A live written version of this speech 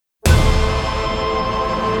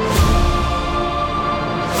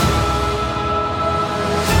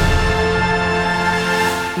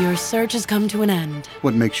search has come to an end.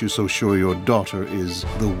 What makes you so sure your daughter is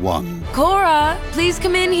the one? Cora, please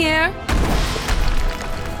come in here.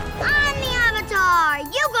 I'm the Avatar!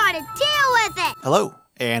 You gotta deal with it! Hello,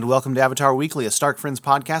 and welcome to Avatar Weekly, a Stark Friends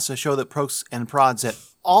podcast, a show that pokes and prods at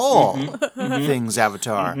all things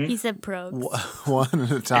Avatar. He said probes. One at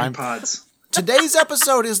a time. And pods. Today's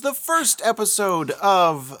episode is the first episode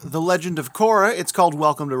of The Legend of Korra. It's called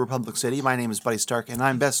Welcome to Republic City. My name is Buddy Stark, and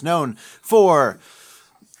I'm best known for...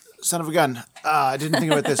 Son of a gun. I didn't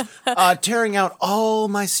think about this. Tearing out all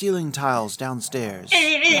my ceiling tiles downstairs.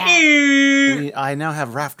 I now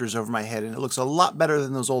have rafters over my head, and it looks a lot better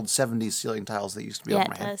than those old 70s ceiling tiles that used to be over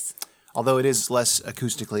my head. Does. Although it is less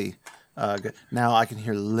acoustically good. Now I can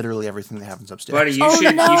hear literally everything that happens upstairs. Buddy, you Oh,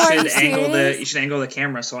 should no, are you you should angle the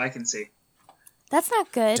camera so I can see. That's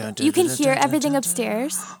not good. Dun, dun, You can dun, hear dun, everything dun, dun,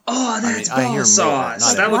 upstairs. Oh, that's I hear more, ball sauce.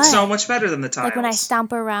 not That looks what? so much better than the tiles. Like when I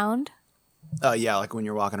stomp around. Yeah, like when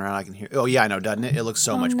you're walking around, I can hear. Oh, yeah, I know, doesn't it? It looks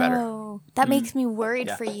so much better. No. That makes me worried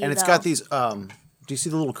Yeah. for you, And it's though. got these. Do you see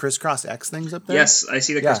the little crisscross X things up there? Yes, I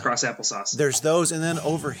see the Yeah. crisscross applesauce. There's those, and then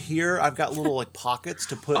over here, I've got little like pockets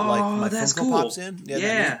to put Oh, like my that's Funko cool. Pops in.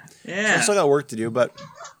 Yeah, So I still got work to do, but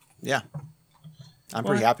yeah, I'm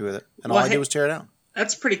pretty Well, happy with it. And well, all I hey- did was tear it out.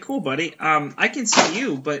 That's pretty cool, buddy. I can see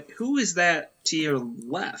you, but who is that to your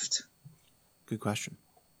left? Good question.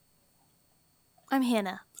 I'm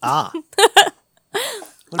Hannah. Ah. What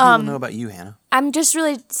do people know about you, Hannah? I'm just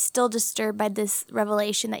really still disturbed by this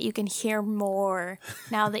revelation that you can hear more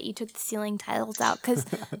now that you took the ceiling tiles out. Because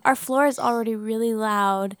our floor is already really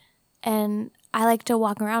loud, and I like to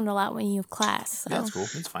walk around a lot when you have class. So. Yeah, that's cool.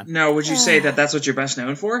 That's fine. No, would you say that that's what you're best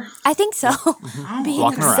known for? I think so. Being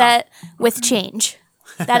Walking around. upset with change.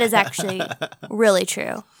 That is actually really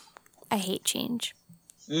true. I hate change.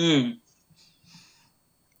 Mm.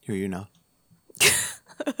 Who you know?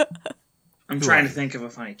 I'm Who trying are to think of a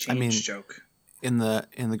funny change mean- joke. In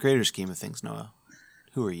the greater scheme of things, Noah,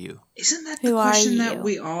 who are you? Isn't that Who the are question that you?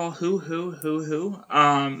 we all who?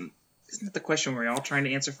 Isn't that the question we're all trying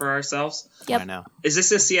to answer for ourselves? Yep. I know. Is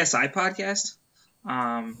this a CSI podcast?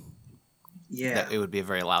 Yeah. That it would be a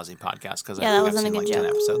very lousy podcast because Yeah, that I've wasn't a seen good like joke. 10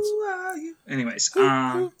 episodes. Who are you? Anyways,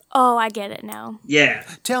 Oh, I get it now. yeah.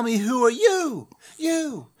 Tell me, who are you?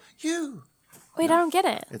 You. Wait, I don't get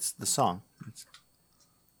it. It's the song.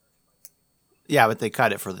 Yeah, but they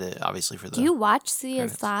cut it for the obviously for the. Do you watch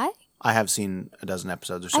CSI? I have seen a dozen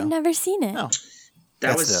episodes or so. I've never seen it. No, That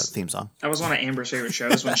that's was the theme song. that was one of Amber's favorite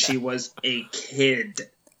shows when she was a kid,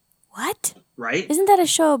 What? right? Isn't that a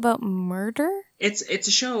show about murder? It's a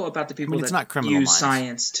show about the people I mean, it's that not Criminal use Minds.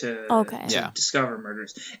 science to, Okay. to Yeah. discover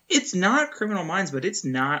murders. It's not Criminal Minds, but it's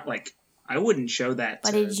not like I wouldn't show that.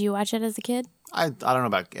 Why to, did you watch it as a kid? I don't know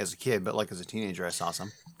about as a kid, but like as a teenager, I saw some.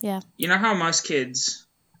 Yeah. You know how most kids.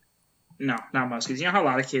 No, not most kids. You know how a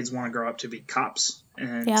lot of kids want to grow up to be cops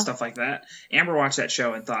and Yeah. stuff like that? Amber watched that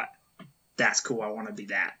show and thought, that's cool, I want to be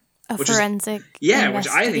that. A Which is- forensic Yeah, which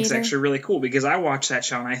I think is investigator. actually really cool because I watched that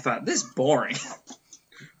show and I thought, this is boring.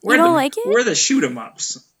 You don't like it? We're the shoot 'em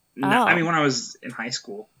ups. No, Oh. I mean, when I was in high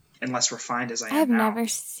school and less refined as I am I've now. never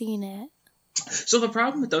seen it. So the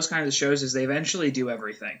problem with those kinds of shows is they eventually do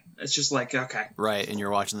everything. It's just like, okay. Right, and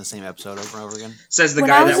you're watching the same episode over and over again. Says the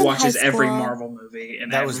When I guy was that in watches high every school- Marvel movie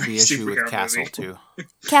and That was every the issue with superhero Castle movie. too.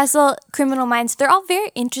 Castle, Criminal Minds, they're all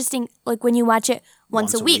very interesting, like when you watch it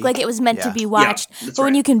once a week. Like it was meant to Yeah. be watched. that's But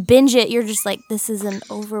when right. you can binge it, you're just like, this is an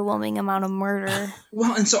overwhelming amount of murder.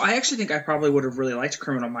 Well, and so I actually think I probably would have really liked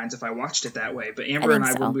Criminal Minds if I watched it that way. But Amber and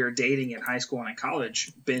think I, so. when we were dating in high school and in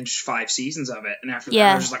college, binged 5 seasons of it. And after that,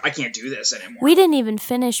 Yeah. I was just like, I can't do this anymore. We didn't even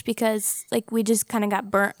finish because like we just kind of got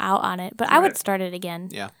burnt out on it. But I would Right. start it again.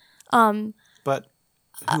 Yeah, Um, but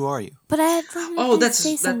who are you? but I had wanted Oh, to that's-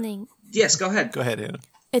 say that- something. Yes, go ahead. Go ahead, Hannah.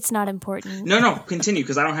 It's not important. No, continue,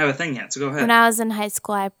 because I don't have a thing yet, so go ahead. When I was in high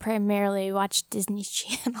school, I primarily watched Disney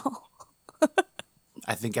Channel.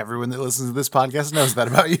 I think everyone that listens to this podcast knows that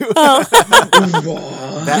about you. Oh.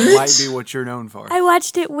 That might be what you're known for. I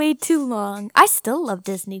watched it way too long. I still love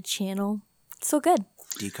Disney Channel. It's so good.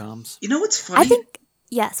 Decoms. You know what's funny? I think,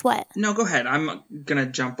 yes, what? No, go ahead. I'm going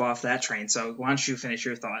to jump off that train, so why don't you finish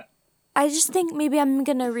your thought? I just think maybe I'm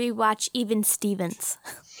going to rewatch Even Stevens.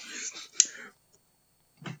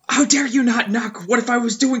 How dare you not knock? What if I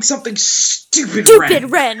was doing something stupid,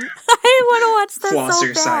 Stupid Ren. I want to watch that so bad.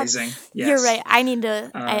 Flosser-sizing. Yes. You're right.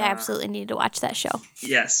 I absolutely need to watch that show.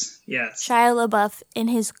 Yes. Shia LaBeouf in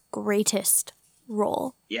his greatest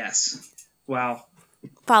role, Yes. Wow.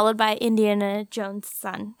 followed by Indiana Jones'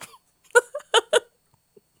 son.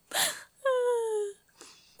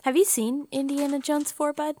 Have you seen Indiana Jones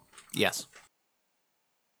 4, bud? Yes.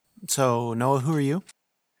 So, Noah, who are you?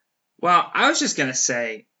 Well, I was just going to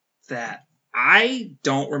say that I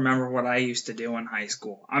don't remember what I used to do in high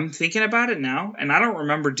school. I'm thinking about it now, and I don't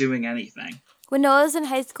remember doing anything. When Noah was in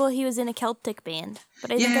high school, he was in a Celtic band.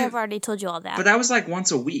 But I think Yeah. I've already told you all that. But that was like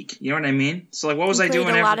once a week. You know what I mean? So like, what was you I doing?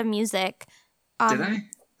 played a lot of music. Did I?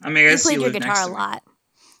 I mean, I You guess played you your lived guitar next a to me. lot.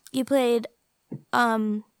 You played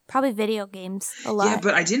probably video games a lot. Yeah,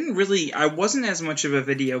 but I wasn't as much of a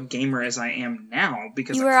video gamer as I am now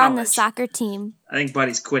because you of were on the college. soccer team. I think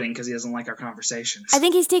Buddy's quitting because he doesn't like our conversations. I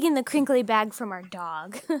think he's taking the crinkly bag from our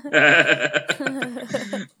dog.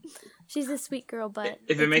 She's a sweet girl, but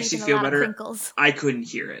If it it's makes you making a feel lot of better- crinkles. I couldn't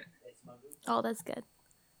hear it. Oh, that's good.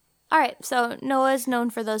 All right, so Noah's known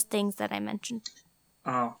for those things that I mentioned.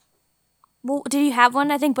 Oh. Well, did you have one?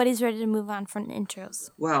 I think Buddy's ready to move on from intros.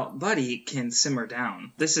 Well, Buddy can simmer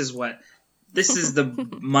down. This is the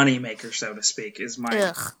money maker, so to speak, is my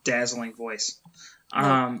Ugh. dazzling voice.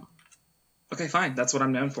 Okay, fine. That's what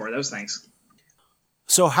I'm known for, those things.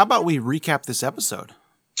 So how about we recap this episode?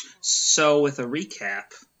 So with a recap,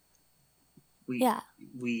 Yeah,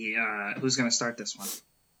 we who's going to start this one?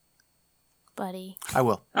 Buddy. I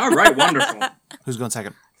will. All right, wonderful. Who's going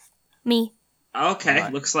second? Me. Okay,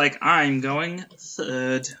 Alright. looks like I'm going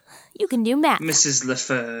third. You can do math. Mrs.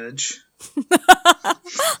 Lafarge.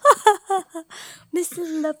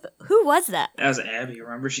 Mrs. Who was that? That was Abby,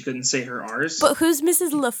 remember? She couldn't say her R's. But who's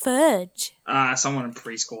Mrs. Lafarge? Someone in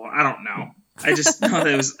preschool. I don't know. I just know that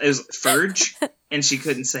it was Furge, and she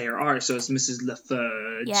couldn't say her R, so it's Mrs.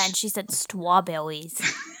 Lafarge. Yeah, and she said strawberries.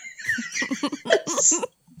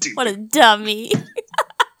 Dude. What a dummy.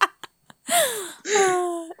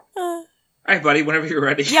 All right, buddy, whenever you're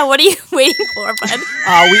ready. Yeah, what are you waiting for, bud?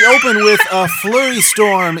 We open with a flurry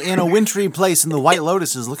storm in a wintry place, and the White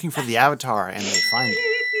Lotus is looking for the Avatar, and they find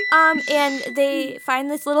it. And they find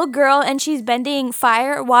this little girl, and she's bending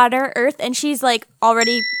fire, water, earth, and she's like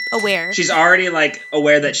already aware. She's already like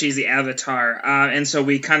aware that she's the Avatar, and so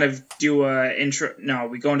we kind of do a intro. No,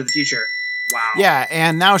 we go into the future. Wow. Yeah,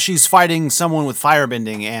 and now she's fighting someone with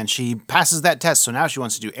firebending, and she passes that test, so now she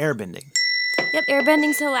wants to do airbending. Yep,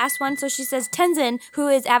 airbending's the last one. So she says Tenzin, who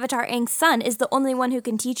is Avatar Aang's son, is the only one who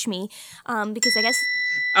can teach me. Because I guess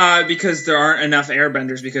Because there aren't enough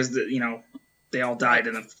airbenders because they all died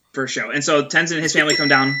in the first show, and so Tenzin and his family come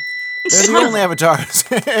down. They're the only avatars,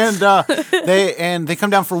 and they come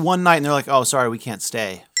down for one night, and they're like, "Oh, sorry, we can't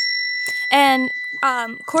stay." and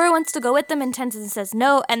Korra wants to go with them, and Tenzin says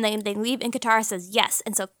no, and then they leave, and Katara says yes,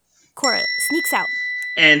 and so Korra sneaks out.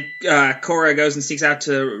 And Korra goes and sneaks out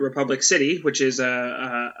to Republic City, which is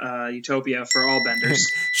a utopia for all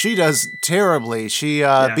benders. She does terribly. She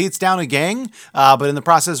beats down a gang, but in the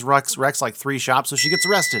process wrecks like 3 shops, so she gets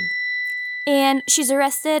arrested. And she's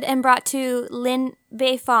arrested and brought to Lin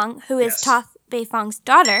Beifong, who is Yes. Toph Beifong's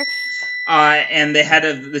daughter. And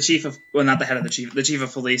the chief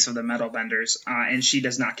of police of the metal benders, and she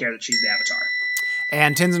does not care that she's the Avatar.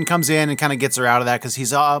 And Tenzin comes in and kind of gets her out of that because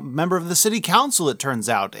he's a member of the city council, it turns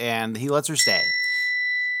out, and he lets her stay.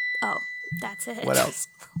 Oh, that's it. What else?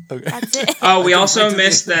 Okay. That's it. Oh, we also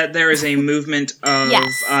missed that there is a movement of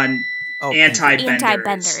Yes. anti-benders,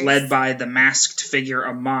 Anti-benders. led by the masked figure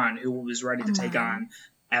Amon, who was ready to take on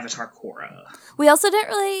Avatar Korra. We also didn't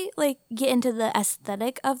really get into the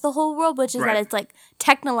aesthetic of the whole world, which is Right. that it's like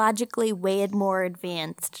technologically way more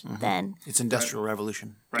advanced than. It's Industrial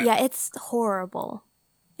Revolution. Right. Yeah, it's horrible.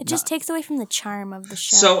 It just takes away from the charm of the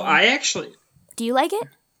show. So I actually, Do you like it?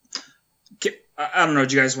 I don't know.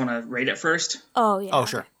 Do you guys want to rate it first? Oh yeah. Oh,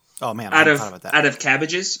 sure. Oh, man, I Out hadn't of thought about that. out of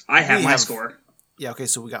cabbages, I have We my have- score. Yeah, okay,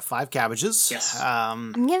 so we got 5 cabbages. Yes.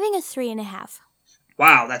 I'm giving a 3.5.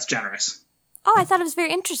 Wow, that's generous. Oh, I thought it was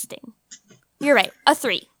very interesting. You're right. A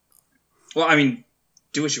 3. Well, I mean,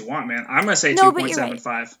 do what you want, man. I'm gonna say No, but you're right.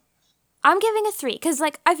 2.75. I'm giving a 3 because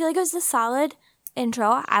I feel like it was a solid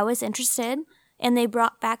intro. I was interested, and they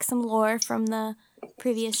brought back some lore from the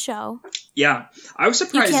previous show. Yeah, I was You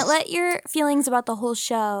surprised. can't let your feelings about the whole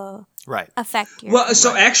show Right. affect your. Well,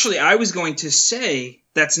 so actually, I was going to say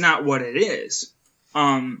that's not what it is.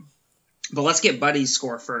 But let's get Buddy's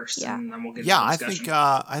score first, Yeah. and then we'll get Yeah, into I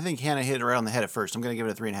discussion. think Hannah hit it right on the head at first. I'm going to give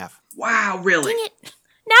it a 3.5. Wow, really? Dang it!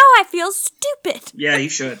 Now I feel stupid. Yeah, you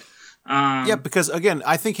should. Yeah, because again,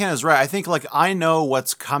 I think Hannah's right. I think I know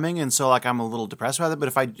what's coming, and so I'm a little depressed about it. But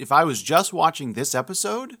if I was just watching this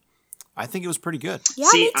episode, I think it was pretty good. Yeah,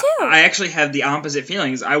 See, me too. I actually had the opposite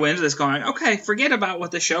feelings. I went into this going, okay, forget about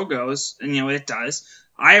what the show goes, and it does.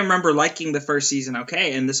 I remember liking the first season,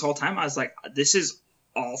 okay, and this whole time I was like, this is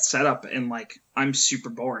all set up, and I'm super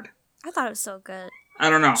bored. I thought it was so good. I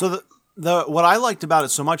don't know. So the what I liked about it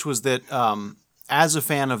so much was that as a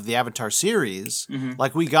fan of the Avatar series,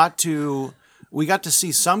 we got to we got to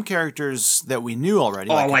see some characters that we knew already,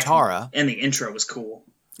 like like Katara. and the intro was cool.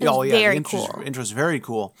 It was very the cool. intro's very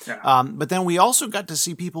cool. Yeah. But then we also got to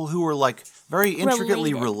see people who were like very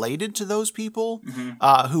intricately related to those people,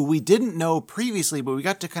 who we didn't know previously, but we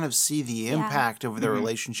got to kind of see the impact of their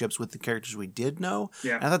relationships with the characters we did know.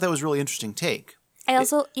 Yeah. And I thought that was a really interesting take. I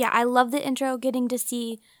also, I love the intro getting to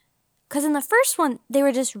see, because in the first one, they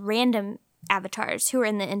were just random avatars who were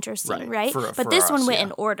in the intro scene, right? But this one went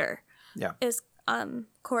in order. Yeah. It was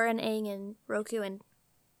Korra and Aang and Roku and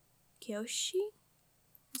Kyoshi?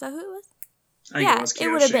 Is that who it was? I think it was Kyoshi. It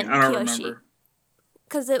would have been I don't Kyoshi. remember.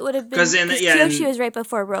 Because it would have been, 'Cause Kyoshi was right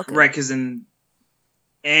before Roku. Right, because in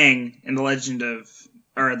Aang, in the Legend of,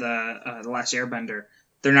 or the Last Airbender,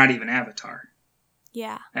 they're not even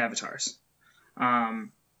Yeah. avatars.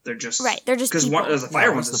 They're just They're just because people. the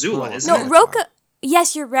fire one's what's a the Zula, plural? isn't No, it? Roku.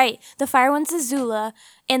 Yes, you're right. The fire one's Azula,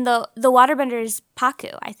 and the waterbender is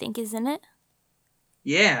Paku, I think, isn't it?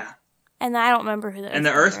 Yeah, And I don't remember who the and the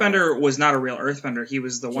Earthbender was not a real Earthbender. He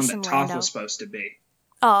was the one some that Toph rando. was supposed to be.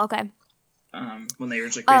 Oh, okay. When they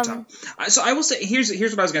originally created Toph. So I will say, here's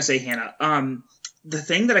what I was gonna say, Hannah. The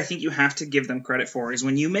thing that I think you have to give them credit for is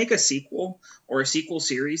when you make a sequel or a sequel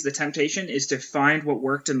series, the temptation is to find what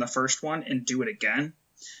worked in the first one and do it again.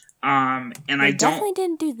 And They definitely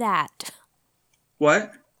didn't do that.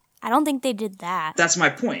 What? I don't think they did that. That's my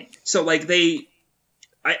point. So like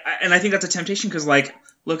I think that's a temptation because like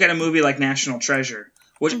look at a movie like National Treasure,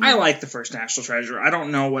 which I like the first National Treasure. I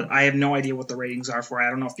have no idea what the ratings are for it.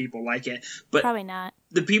 I don't know if people like it, but Probably not.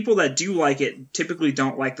 the people that do like it typically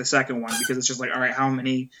don't like the second one because it's just like, all right, how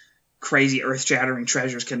many crazy earth-shattering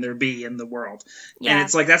treasures can there be in the world? Yeah. And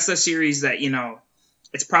it's like that's the series that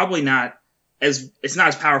it's probably not as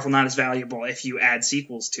powerful, not as valuable if you add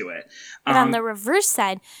sequels to it. But on the reverse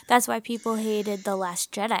side, that's why people hated The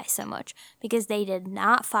Last Jedi so much, because they did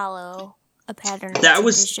not follow a pattern of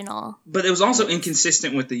traditional. But it was also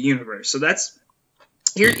inconsistent with the universe. So that's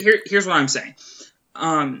here's what I'm saying.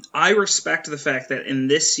 I respect the fact that in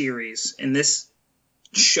this series, in this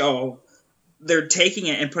show, they're taking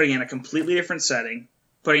it and putting it in a completely different setting,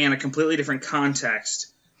 putting it in a completely different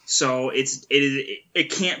context. So it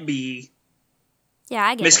can't be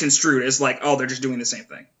I get it. misconstrued as like, oh, they're just doing the same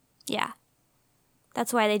thing. Yeah.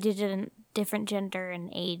 That's why they did it in different gender and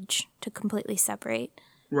age to completely separate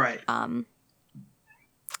Right.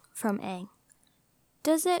 from Aang.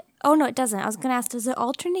 Does it? Oh, no, it doesn't. I was going to ask, does it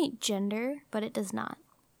alternate gender? But it does not.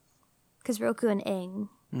 Because Roku and Aang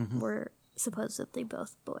were supposedly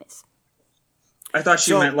both boys. I thought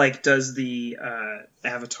she meant like, does the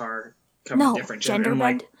Avatar come in different gender?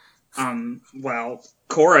 gender bend. Well,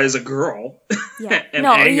 Korra is a girl. Yeah. and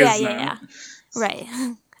No, Aang yeah, is yeah, not. yeah. Right.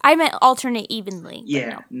 I meant alternate evenly. But Yeah,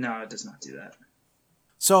 no. no, it does not do that.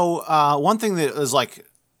 So one thing that is like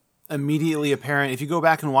immediately apparent, if you go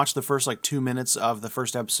back and watch the first like 2 minutes of the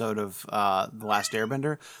first episode of The Last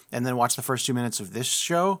Airbender, and then watch the first 2 minutes of this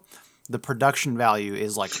show, the production value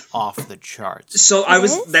is like off the charts. So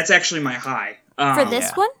is? that's actually my high. For this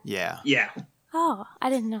Yeah. one? Yeah. Yeah. Oh, I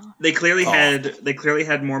didn't know. They clearly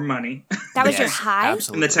had more money. That was Yes, your high? and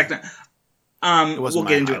Absolutely. the tech. wasn't We'll my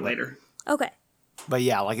get into high, it but- later. Okay. But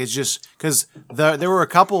yeah, like it's just because there were a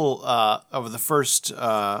couple of the first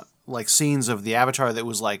like scenes of the Avatar that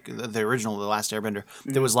was like the original, The Last Airbender.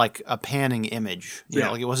 There was like a panning image. You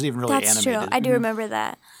know, like it wasn't even really That's animated. true. I do remember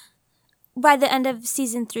that. By the end of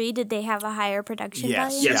season 3, did they have a higher production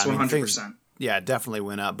Yes. value? Yes, Yeah, I mean, 100%. Yeah, it definitely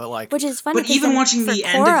went up. But like, Which is funny. But 'cause even then watching for the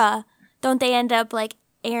end of- Korra, don't they end up like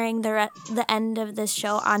airing the end of this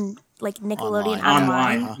show on like Nickelodeon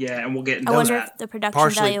online? Online. Yeah, and we'll get into I wonder that. if the production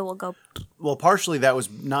Partially- value will go. well, partially that was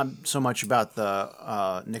not so much about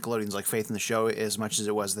the Nickelodeon's like faith in the show as much as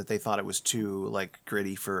it was that they thought it was too like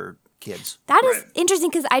gritty for kids. That is Right. interesting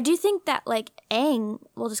because I do think that like Aang,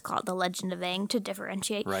 we'll just call it the Legend of Aang to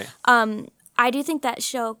differentiate. Right. I do think that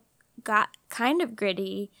show got kind of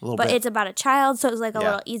gritty, little but bit. it's about a child, so it was like a Yeah.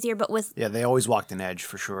 little easier. But with Yeah, they always walked an edge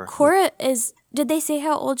for sure. Korra did they say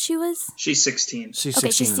how old she was? She's 16. She's Okay,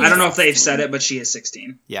 16. she's I don't know if they've said it, but she is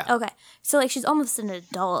 16. Yeah. Okay, so like she's almost an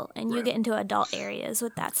adult, and you get into adult areas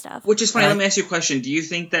with that stuff. Which is funny. Let me ask you a question. Do you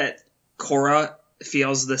think that Korra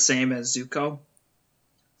feels the same as Zuko?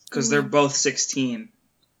 Because they're both 16.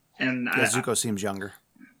 And Yeah, Zuko seems younger.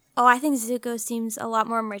 Oh, I think Zuko seems a lot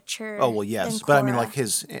more mature. Oh well, yes, than but I mean, Korra. like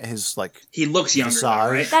his like he looks younger, though,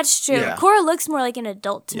 Visage. right? That's true. Yeah. Korra looks more like an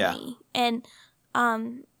adult to Yeah. me, and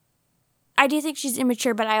I do think she's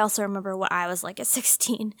immature. But I also remember what I was like at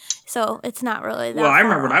 16, so it's not really that. Well, I far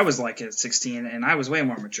remember what off. I was like at 16, and I was way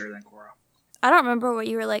more mature than Korra. I don't remember what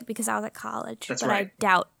you were like because I was at college. That's but right. I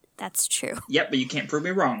doubt that's true. Yep, but you can't prove me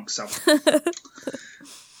wrong, so.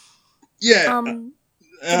 Yeah.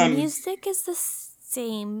 The music is the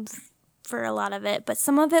same for a lot of it, but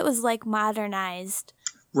some of it was like modernized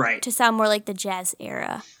Right. to sound more like the jazz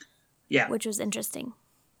era, Yeah. which was interesting.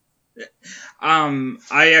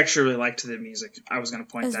 I actually really liked the music. I was going to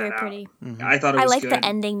It point was that very out. pretty. I thought it I was like good. the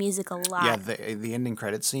ending music a lot. Yeah, the ending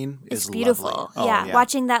credit scene it's is beautiful. lovely. Oh, Yeah,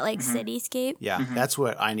 watching that like cityscape. Yeah, that's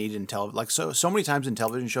what I need in television. Like so many times in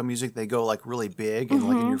television show music, they go like really big and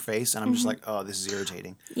like in your face, and I'm just like, oh, this is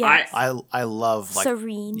irritating. Yeah, I love like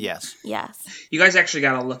serene. yes. Yes. You guys actually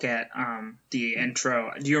got to look at the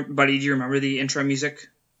intro. Do you remember the intro music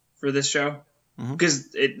for this show? Because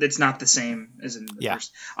it's not the same as in the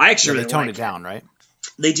first. I actually They really tone like it down, right?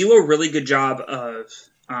 They do a really good job of.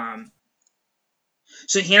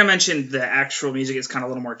 So Hannah mentioned the actual music is kind of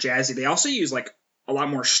a little more jazzy. They also use like a lot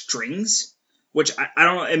more strings, which I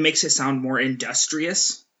don't know. It makes it sound more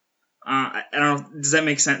industrious. I don't know. Does that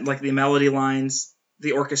make sense? Like the melody lines,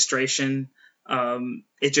 the orchestration.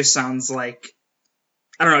 It just sounds like.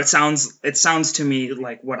 I don't know. It sounds to me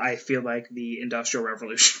like what I feel like the Industrial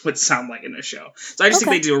Revolution would sound like in a show. So I just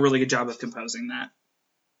think they do a really good job of composing that.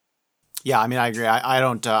 Yeah, I mean, I agree. I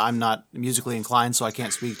don't. I'm not musically inclined, so I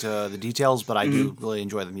can't speak to the details. But I do really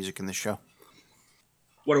enjoy the music in this show.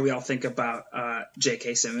 What do we all think about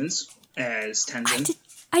J.K. Simmons as Tenzin?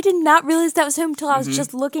 I did not realize that was him until I was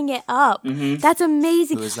just looking it up. That's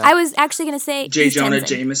amazing. Who is that? I was actually going to say J. he's Jonah Tenzin.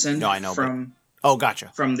 Jameson. No, I know, from Oh,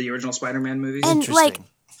 gotcha. from the original Spider-Man movies. And Interesting. like,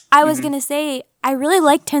 I was going to say, I really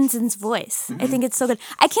like Tenzin's voice. I think it's so good.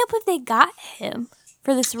 I can't believe they got him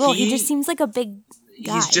for this role. He just seems like a big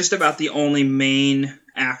guy. He's just about the only main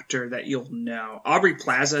actor that you'll know. Aubrey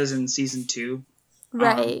Plaza is in season 2.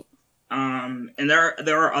 Right. And there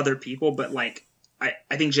are other people, but like I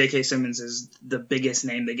think J.K. Simmons is the biggest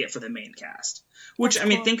name they get for the main cast. Which That's I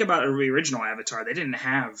mean, cool. think about the original Avatar. They didn't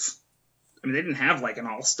have like an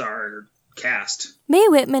all-star cast. Mae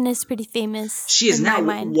Whitman is pretty famous. She is in now. my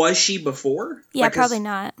mind. Was she before? Yeah, Like, 'cause probably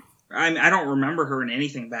not. I don't remember her in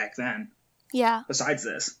anything back then Yeah. besides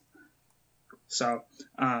this. So,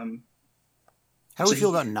 How do we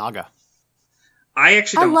feel about Naga? I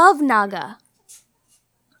actually I don't. love Naga.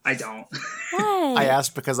 I don't. Why? I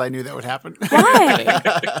asked because I knew that would happen. Why?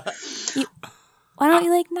 Why don't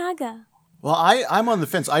you like Naga? Well, I'm on the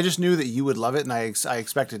fence. I just knew that you would love it, and I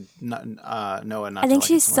expected Noah not. I think to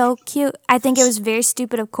she's like it so cute. I think it was very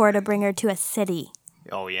stupid of Cora to bring her to a city.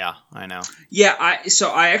 much. Oh yeah, I know. Yeah,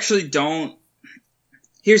 I actually don't.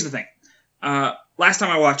 Here's the thing. Last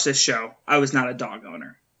time I watched this show, I was not a dog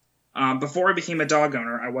owner. Before I became a dog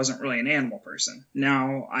owner, I wasn't really an animal person.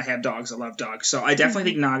 Now I have dogs. I love dogs. So I definitely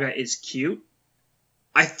think Naga is cute.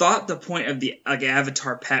 I thought the point of the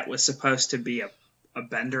Avatar pet was supposed to be a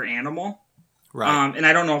bender animal. Right, And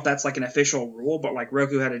I don't know if that's like an official rule, but like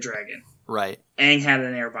Roku had a dragon. right. Aang had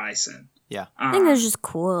an air bison. Yeah, I think that's just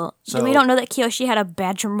cool. So- we don't know that Kyoshi had a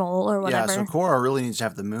badger mole or yeah. whatever. So Cora really needs to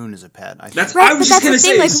have the moon as a pet. I think. That's Right, I was but just that's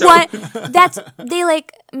the gonna thing. say. Like, so, what? That's they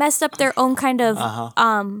like messed up their own kind of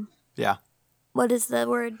yeah. What is the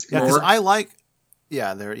word? Yeah, because Lore. I like.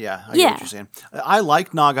 Yeah, there. Yeah, I get Yeah. what you're saying. I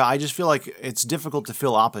like Naga. I just feel like it's difficult to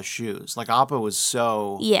fill Appa's shoes. Like Appa was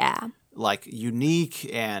so Yeah. like unique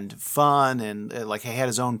and fun, and like he had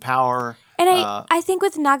his own power. And I think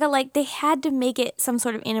with Naga, like, they had to make it some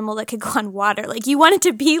sort of animal that could go on water. Like, you want it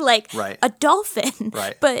to be, like, Right. a dolphin.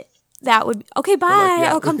 Right. But that would be, okay, bye, Like, yeah.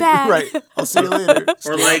 I'll come back. Right. I'll see you later.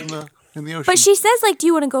 Or like- in the ocean. But she says, like, do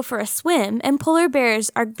you want to go for a swim? And polar bears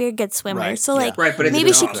are very good swimmers. Right, So, yeah. like, Right, but it's a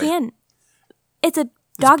maybe she dog. can. It's a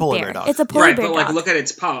dog polar bear. bear dog. It's a polar right, bear but like dog. look at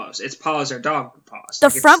its paws. Its paws are dog paws. The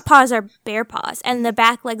Like, it's- front paws are bear paws, and the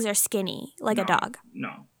back legs are skinny, like a dog.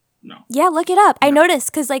 No. Yeah, look it up. I noticed,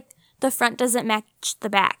 because, like, the front doesn't match the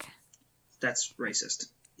back. That's racist.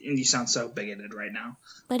 And you sound so bigoted right now.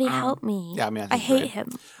 But he helped me. yeah, I mean, I I think you're hate right.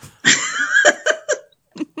 him.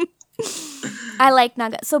 I like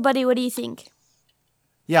Naga. So, buddy, what do you think?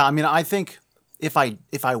 Yeah, I mean, I think if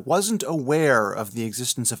I wasn't aware of the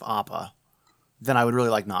existence of Appa, then I would really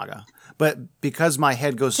like Naga. But because my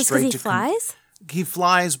head goes Just because straight he to flies? he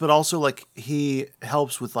flies, but also like he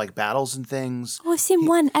helps with like battles and things. Oh, I've seen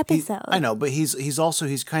one He- episode. I know, but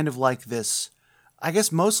he's kind of like this. I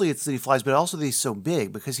guess mostly it's that he flies, but also that he's so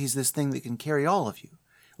big because he's this thing that can carry all of you.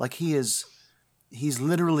 Like he's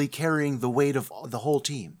literally carrying the weight of the whole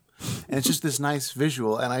team, and it's just this nice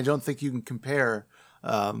visual. And I don't think you can compare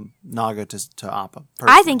Naga to Appa. I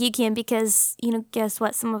personally. think you can because, guess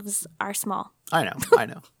what? Some of us are small. I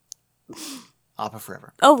know. Appa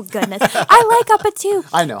forever. Oh, goodness. I like Appa too.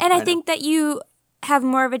 I know, And I I know. think that you have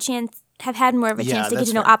more of a chance, have had more of a Yeah, chance to get that's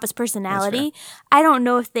to know fair. Appa's personality. I don't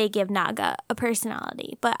know if they give Naga a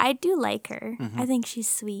personality, but I do like her. Mm-hmm. I think she's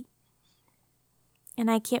sweet. And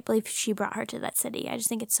I can't believe she brought her to that city. I just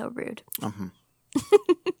think it's so rude.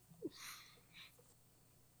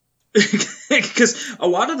 Because a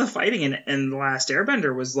lot of the fighting in The Last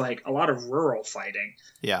Airbender was like a lot of rural fighting.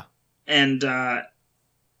 Yeah. And I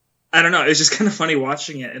don't know. It was just kind of funny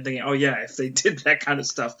watching it and thinking, oh, yeah, if they did that kind of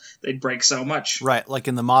stuff, they'd break so much. Right. Like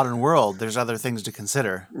in the modern world, there's other things to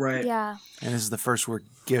consider. Right. Yeah. And this is the first we're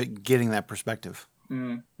getting that perspective.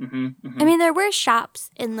 I mean, there were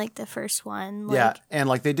shops in like the first one. Like, Yeah. And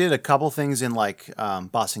like they did a couple things in like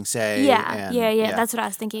Ba Sing Se. Yeah. That's what I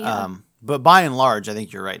was thinking of. But by and large, I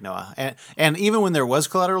think you're right, Noah. And even when there was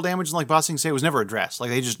collateral damage in like Ba Sing Se, it was never addressed.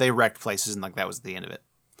 Like they wrecked places and like that was the end of it.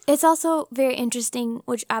 It's also very interesting,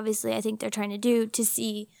 which obviously I think they're trying to do, to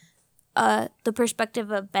see the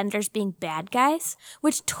perspective of benders being bad guys,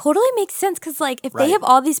 which totally makes sense because, like, if Right. they have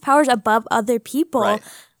all these powers above other people, Right.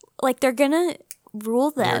 like, they're gonna rule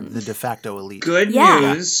They're them. the de facto elite. Good Yeah.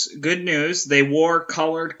 news. They wore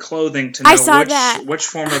colored clothing to I know saw that. which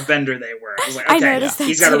form of bender they were. I was like, I okay, noticed that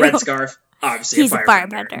he's got a too. red scarf. Obviously, He's a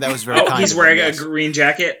firebender. firebender. That was very Oh, kind he's of wearing them, a yes. green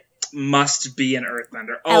jacket. Must be an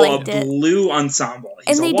earthbender. I Oh, liked a it. blue ensemble.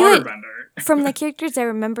 He's And a they do it- waterbender. From the characters I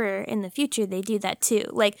remember in the future, they do that too.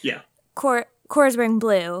 Like, Yeah. Cora's wearing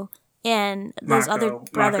blue, and those other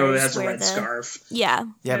brothers Mako has a wear red the scarf. Yeah. Yeah,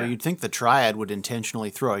 Yeah. but you'd think the triad would intentionally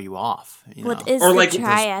throw you off. You What know? is Or the like-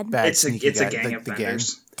 triad? Bad It's a sneaky guy- gang the- of the gang.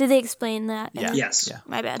 benders. Did they explain that? Yeah. Yes. Yeah.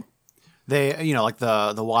 My bad. They, you know, like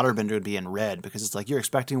the waterbender would be in red because it's like you're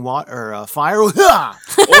expecting water or fire. Or if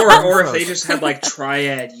they Gross. just had like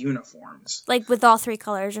triad uniforms. Like with all three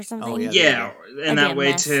colors or something. Oh, yeah. Yeah, and That'd that be a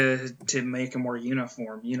way mess. to make a more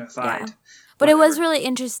unified. Yeah. But it was whatever. really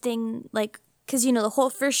interesting, like, because, you know, the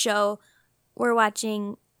whole first show, we're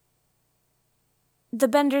watching the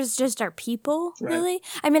benders just are people, Right. really.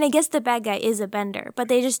 I mean, I guess the bad guy is a bender, but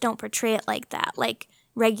they just don't portray it like that, like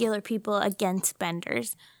regular people against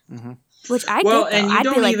benders. Mm-hmm. Which I Well, get, and though. you I'd be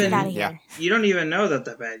don't like, even- get out of Yeah. here. You don't even know that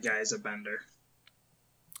the bad guy is a bender.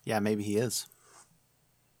 Yeah, maybe he is.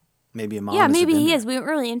 Maybe Amon. Yeah, is a maybe he bender. is. We weren't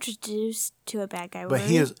really introduced to a bad guy, were But we?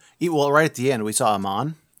 he is. Well, right at the end, we saw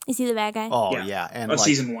Amon. Is he the bad guy? Oh yeah, and Oh, like,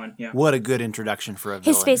 season 1, yeah. what a good introduction for a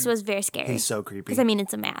villain. His face was very scary. He's so creepy. Because, I mean,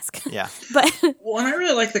 it's a mask. Yeah. But, Well, and I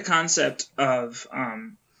really like the concept of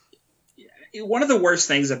one of the worst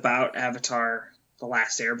things about Avatar: The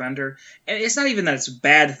Last Airbender, and it's not even that it's a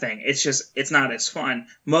bad thing. It's just it's not as fun.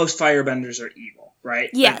 Most firebenders are evil, right?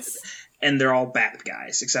 yes. and they're all bad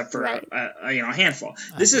guys except for Right. a handful.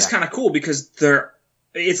 This is yeah. kind of cool because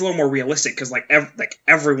it's a little more realistic because like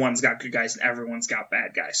everyone's got good guys and everyone's got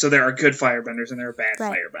bad guys. So there are good firebenders and there are bad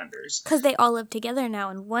Right. firebenders. Because they all live together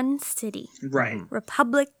now in one city. Right.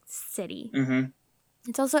 Republic City. Mm-hmm.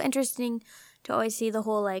 It's also interesting to always see the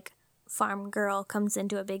whole, like, farm girl comes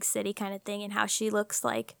into a big city kind of thing and how she looks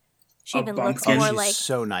like. She A even looks bumpkin. Oh, more she's like.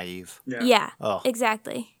 so naive. Yeah. Oh.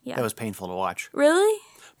 Exactly. Yeah. That was painful to watch. Really?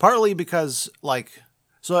 Partly because, like,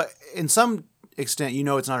 so in some extent, you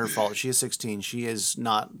know, it's not her fault. She is 16. She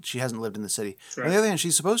hasn't lived in the city. Right. On the other hand,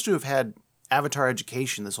 she's supposed to have had Avatar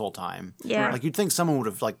education this whole time. Yeah. Right. Like, you'd think someone would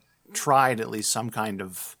have, like, tried at least some kind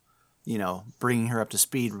of, you know, bringing her up to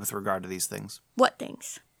speed with regard to these things. What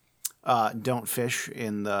things? Don't fish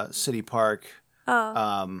in the city park.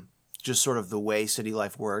 Oh. Just sort of the way city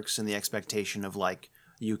life works and the expectation of, like,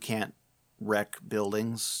 you can't wreck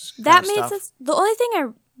buildings. kind That of made stuff. sense. The only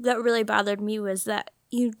thing that really bothered me was that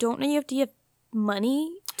you don't know you have to have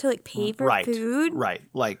money to, like, pay for Right. food. Right.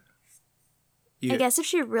 Like, I guess if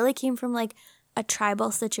she really came from, like, a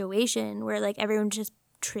tribal situation where, like, everyone just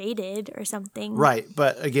traded or something. right.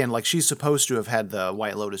 But again, like, she's supposed to have had the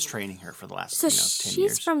White Lotus training her for the last, So 10 she's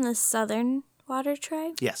years. from the Southern Water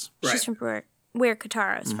Tribe? Yes. Right. She's from where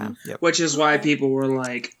Katara's from. Yep. Which is why people were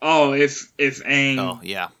like, "Oh, if Aang, Oh,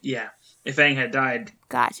 yeah. if Aang had died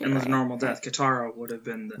Gotcha. and was right. normal death, Katara would have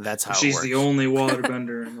been the. That's how it she's the works. only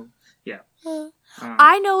waterbender in the. Yeah.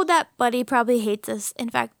 I know that Buddy probably hates us. In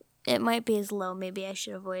fact, it might be as low. Maybe I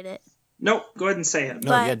should avoid it. Nope. Go ahead and say it. No,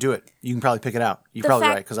 But- yeah, do it. You can probably pick it out. You're The probably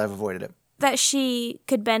fact- right because I've avoided it. That she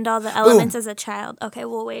could bend all the elements as a child. Okay,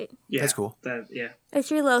 we'll wait. Yeah, That's cool. Yeah. It's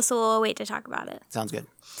really low, so we'll wait to talk about it. Sounds good.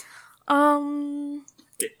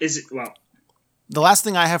 Is it well? The last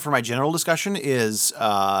thing I have for my general discussion is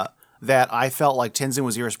that I felt like Tenzin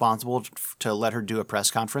was irresponsible to let her do a press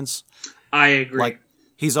conference. I agree. Like,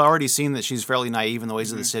 he's already seen that she's fairly naive in the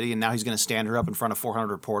ways of the city, and now he's going to stand her up in front of 400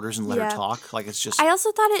 reporters and let Yeah. her talk. Like, it's just... I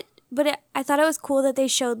also thought I thought it was cool that they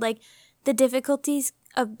showed, like, the difficulties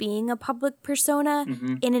of being a public persona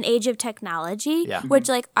in an age of technology, Yeah. which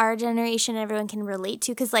like our generation, everyone can relate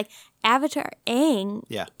to. Because like Avatar Aang,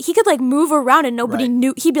 Yeah. he could like move around and nobody Right.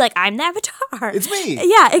 knew. He'd be like, "I'm the Avatar." It's me.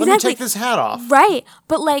 Yeah, exactly. Let me take this hat off. Right.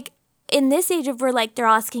 But like in this age of where like they're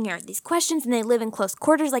asking her these questions and they live in close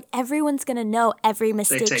quarters, like everyone's gonna know every They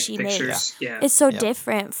mistake take she pictures. made. Yeah. It's so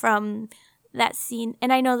different from that scene.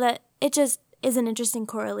 And I know that it just is an interesting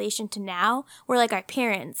correlation to now where like our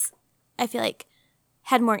parents, I feel like,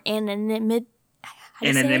 had more anonymity.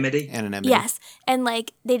 Anonymity. Anonymity. Yes. And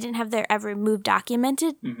like they didn't have their every move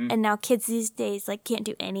documented. Mm-hmm. And now kids these days like can't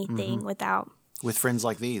do anything without With friends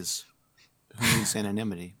like these. Who needs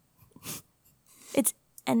anonymity? it's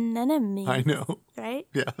anonymity. I know. Right?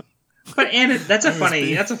 Yeah. But that's a funny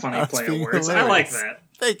being- play I was of being words. I like hilarious. that.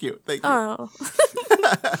 Thank you. Thank you. Oh.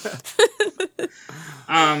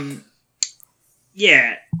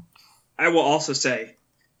 Yeah. I will also say,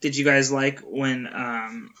 did you guys like when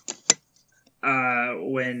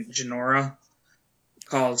Jinora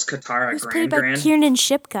calls Katara It was played Grand by Grand? Kiernan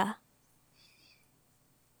Shipka.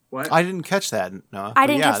 What? I didn't catch that, Noah. I But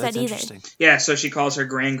didn't yeah, catch that's that either. interesting. Yeah, so she calls her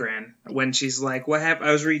Grand when she's like, "What happened?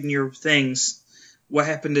 I was reading your things. What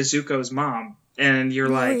happened to Zuko's mom?" And you're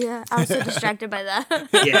like, Oh, yeah. I was so distracted by that.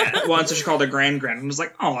 "Yeah." Well, and so she called her Grand. And was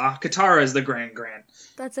like, "Oh, Katara is the Grand.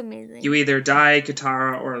 That's amazing. You either die,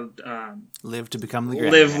 Katara, or Live to become the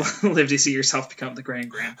grand. live to see yourself become the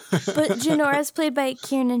Grand." But Janora's played by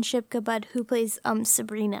Kiernan Shipka Bud, who plays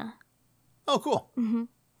Sabrina. Oh, cool. Mm-hmm.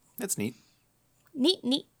 That's neat.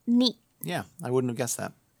 Neat. Yeah, I wouldn't have guessed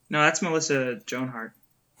that. No, that's Melissa Joan Hart.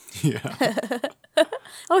 Yeah.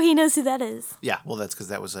 Oh, he knows who that is. Yeah, well, that's because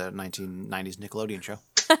that was a 1990s Nickelodeon show.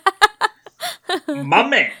 My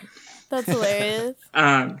man. That's hilarious.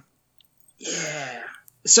 Yeah.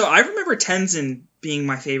 So I remember Tenzin being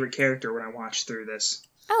my favorite character when I watched through this.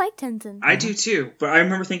 I like Tenzin. I do too, but I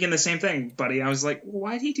remember thinking the same thing, buddy. I was like,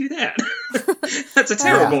 why'd he do that? That's a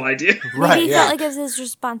terrible idea. Maybe he felt like it was his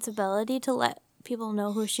responsibility to let people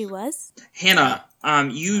know who she was. Hannah,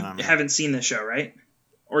 you haven't seen the show, right?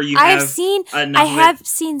 Or you I have have seen enough I of it? have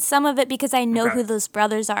seen some of it because I know Okay. who those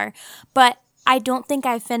brothers are, but I don't think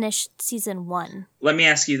I finished season 1. Let me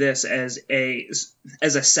ask you this: as a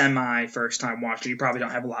semi first time watcher, you probably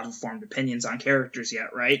don't have a lot of formed opinions on characters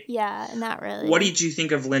yet, right? Yeah, not really. What did you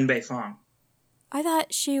think of Lin Bei Fong? I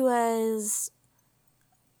thought she was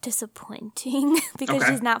disappointing because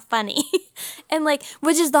Okay. she's not funny. And like,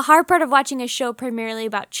 which is the hard part of watching a show primarily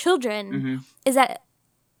about children, Mm-hmm. is that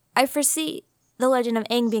I foresee The Legend of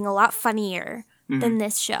Aang being a lot funnier Mm-hmm. than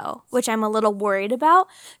this show, which I'm a little worried about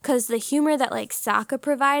because the humor that like Sokka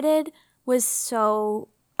provided was so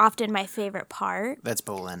often my favorite part. That's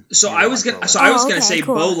Bolin. So You I don't was like gonna, Bolin. so I was Oh, gonna okay, say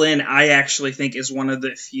cool. Bolin. I actually think is one of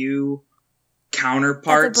the few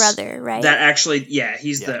counterparts That's a brother, right? that actually, yeah,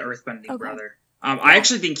 he's the Yeah. earthbending Okay. brother. I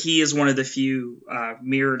actually think he is one of the few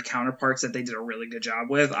mirrored counterparts that they did a really good job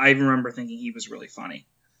with. I remember thinking he was really funny.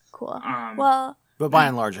 Cool. Um, Well, But by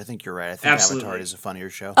and large, I think you're right. I think Absolutely. Avatar is a funnier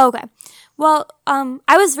show. okay. Well,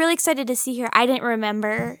 I was really excited to see her. I didn't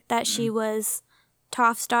remember that she was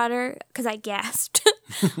Toph's daughter because I gasped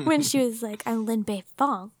when she was like, "I'm Lin Bei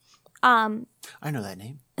Fong." I know that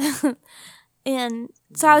name. And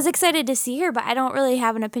so I was excited to see her, but I don't really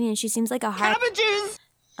have an opinion. She seems like a hard cabbages.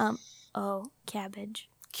 Cabbage.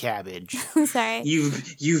 Cabbage. Sorry.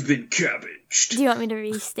 You've been cabbaged. Do you want me to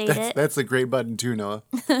restate it? That's a great button too, Noah.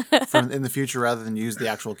 In the future, rather than use the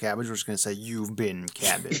actual cabbage, we're just going to say, "You've been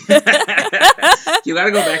cabbage." You got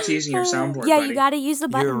to go back to using your soundboard. Yeah, buddy. you got to use the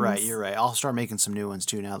buttons. You're right. I'll start making some new ones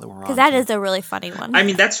too now that we're on. Because that to- is a really funny one. I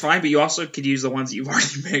mean, that's fine, but you also could use the ones that you've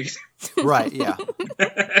already made. Right, yeah.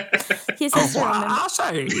 He says to remember. I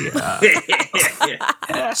say,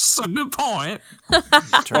 that's a good point.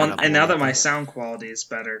 Turn it up a And now little that my bit. sound quality is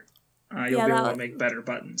better, you'll Yeah, be that able to was- make better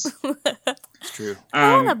buttons. It's true.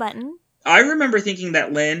 I want a button. I remember thinking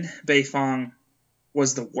that Lin Bei Fong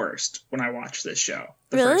was the worst when I watched this show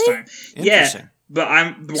the first Really? time. Yeah, Interesting. but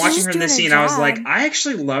I'm watching just her in this doing scene. her I was job. like, I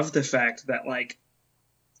actually love the fact that like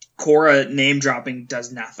Korra name dropping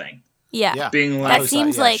does nothing. Yeah. Yeah. Being I like, always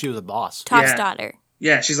seems thought, like she was a boss. Toph's Yeah. daughter.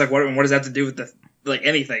 yeah, she's like, what does that have to do with the like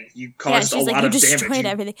anything? You Yeah, caused a she's like, lot you of destroyed damage.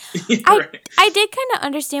 everything. Right. I did kind of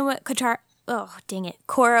understand what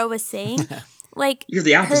Korra was saying. Like, You're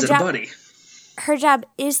the opposite job- of Buddy. her job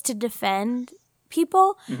is to defend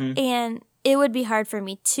people, Mm-hmm. and it would be hard for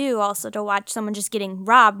me too also to watch someone just getting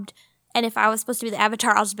robbed. And if I was supposed to be the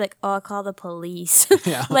Avatar, I'll just be like, "Oh, I'll call the police."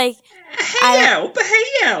 Yeah. Like, Hey, help! Hey,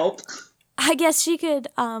 help! I guess she could,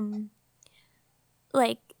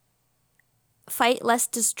 like, fight less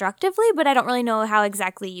destructively, but I don't really know how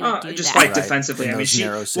exactly you would do just that. fight defensively. In I mean, those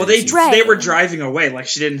narrow they cities. Right. they were driving away, like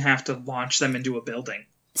she didn't have to launch them into a building.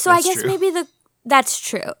 So That's I guess true. maybe that's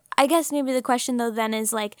true. I guess maybe the question though then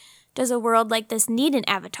is like, does a world like this need an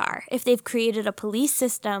avatar? If they've created a police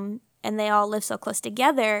system and they all live so close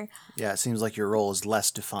together, Yeah, it seems like your role is less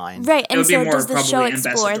defined. right? It And would be so more does the show probably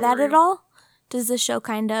explore that at ambassadorial. all? Does the show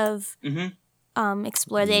kind of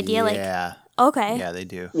explore the idea? Like, Yeah. okay, Yeah, they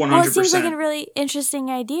do. 100%. oh, it seems like a really interesting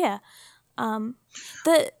idea.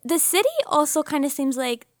 The city also kind of seems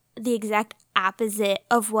like the exact opposite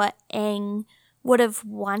of what Aang would have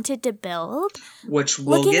wanted to build. Which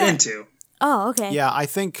we'll Looking get at- into. Oh, okay. Yeah, I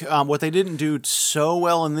think what they didn't do so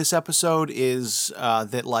well in this episode is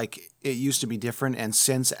that, like, it used to be different, and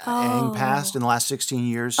since Aang passed in the last 16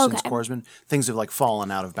 years, since Okay. Korra's been, things have, like, fallen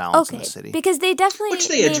out of balance in Okay, the city. because they definitely Which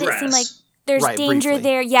they made it seem address. like there's Right, danger briefly.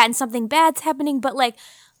 there, yeah, and something bad's happening. But like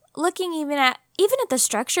looking even at the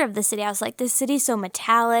structure of the city, I was like, this city's so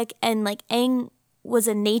metallic, and like Aang was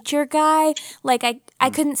a nature guy. Like I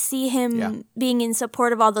couldn't see him Yeah. being in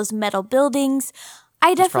support of all those metal buildings.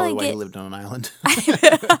 I That's probably definitely why he get lived on an island.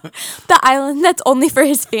 the island that's only for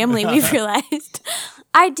his family. We've realized.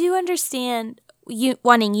 I do understand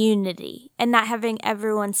wanting unity and not having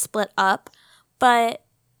everyone split up,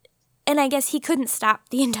 and I guess he couldn't stop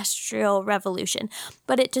the Industrial Revolution,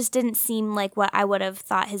 but it just didn't seem like what I would have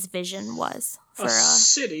thought his vision was for A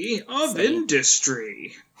city of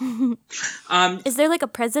industry. Is there like a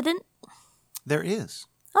president? There is.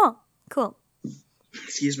 Oh, cool.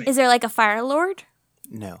 Excuse me. Is there like a Fire Lord?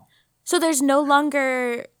 No. So there's no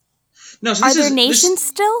longer. No, so Are this there is nations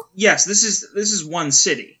still? Yes, this is one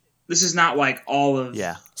city. This is not like all of.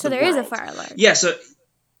 Yeah. So the there is a world. Fire Lord. Yeah, so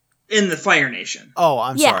in the Fire Nation, Oh,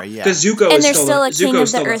 I'm Yeah. sorry. Yeah. because Zuko And is there's still a Zuko's king of the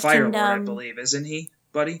still Earth Fire Lord, I Kingdom. believe, isn't he,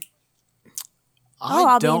 buddy? Oh,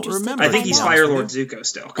 I'll be don't interested remember. to I think find he's out. Fire Lord Zuko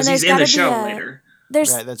still, because And he's there's in the gotta show be a- later.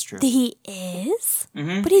 There's. Right, that's true. He is,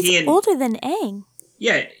 Mhm. but he's He and- older than Aang.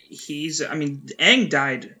 Yeah, he's. I mean, Aang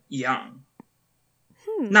died young.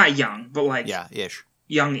 Not young, but like Yeah, ish.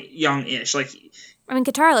 young-ish. Like, I mean,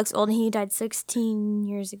 Katara looks old, and he died 16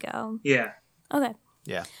 years ago. yeah. Okay.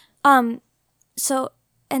 Yeah. So,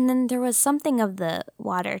 and then there was something of the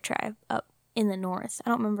Water Tribe up in the north. I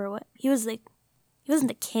don't remember what he was like. He wasn't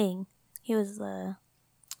the king. He was the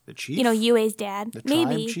The chief? Yue's dad. The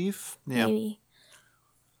Maybe. tribe chief? Yeah. Maybe.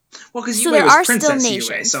 Well, because So Yue there was are still Princess Yue,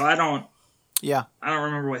 nations. so I don't Yeah.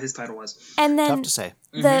 remember what his title was. And then Tough to say.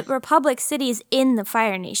 the Republic City is in the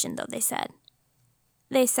Fire Nation, though.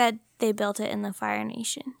 They said they built it in the Fire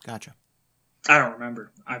Nation. Gotcha. I don't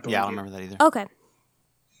remember. I believe Yeah, I don't you. remember that either. Okay.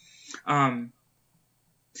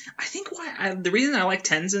 I think the reason I like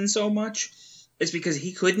Tenzin so much is because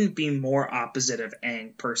he couldn't be more opposite of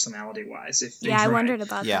Aang personality wise. If Yeah, I right. wondered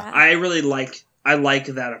about Yeah. that. I really like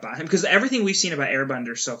that about him because everything we've seen about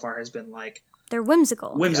Airbender so far has been like They're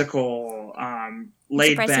whimsical. whimsical, I'm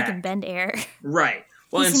laid surprised back. he can bend air. Right.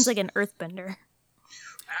 Well, He and seems like an earthbender.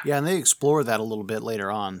 Yeah, and they explore that a little bit later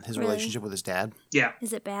on, his Really? relationship with his dad. yeah.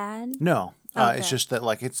 Is it bad? No. Okay. It's just that,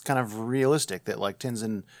 like, it's kind of realistic that, like,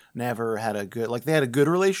 Tenzin never had a good, like, they had a good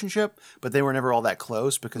relationship, but they were never all that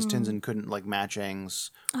close because Mm. Tenzin couldn't, like, match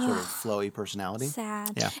Aang's sort of flowy personality.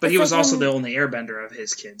 Sad. Yeah. But It's he was like also when the only Airbender of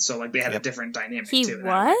his kids, so like they had a Yep. different dynamic He too. that way.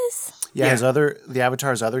 was? Yeah, Yeah. the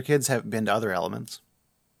Avatar's other kids have been to other elements.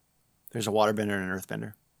 There's a waterbender and an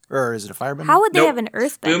earthbender. Or is it a firebender? How would they Nope. have an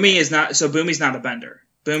earthbender? Boomy is not. So Boomy's not a bender.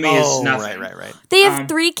 Boomy is Oh, nothing. right. They have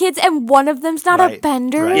 3 kids and one of them's not a Right,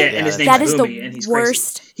 bender? right. Yeah, Yeah, and his name's that is the Boomy, and he's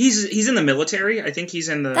worst. crazy. He's in the military. I think he's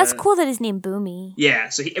in the. That's cool that his name Boomy. Yeah,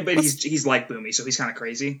 so he's like Boomy, so he's kind of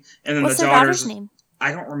crazy. And then What's the their daughter's daughter's name?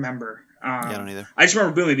 I don't remember. Yeah, I don't either. I just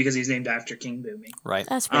remember Boomy because he's named after King Boomy. Right.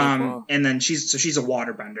 That's pretty cool. And then she's a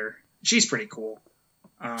waterbender. She's pretty cool.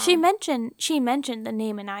 She mentioned the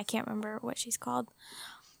name and I can't remember what she's called.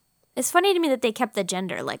 It's funny to me that they kept the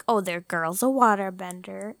gender, like, oh, their girl's a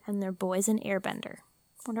waterbender and their boy's an airbender.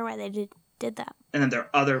 Wonder why they did that. And then their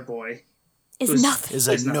other boy. Is Who's- nothing. Is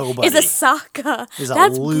a Is not- nobody. Is a Sokka. Is a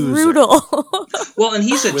That's loser. brutal. Well, and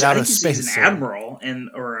he's Without a he's space an sword. admiral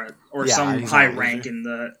or Yeah, some he's high not a rank loser. in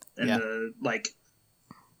the Yeah. like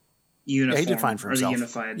uniform. Yeah, he did fine for or the himself.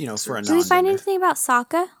 unified. You know, for a Did we find non-gender. anything about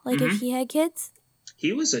Sokka? Like Mm-hmm. if he had kids?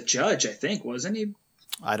 He was a judge, I think, wasn't he?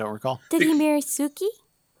 I don't recall. Did he marry Suki?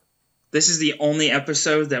 This is the only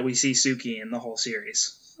episode that we see Suki in the whole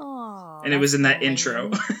series, Oh, and it was in that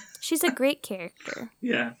intro. She's a great character.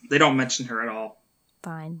 Yeah, they don't mention her at all.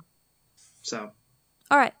 Fine. So,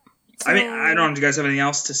 All right. I mean, I don't know. Do you guys have anything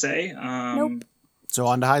else to say? Nope. So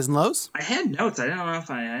on to highs and lows? I had notes. I don't know if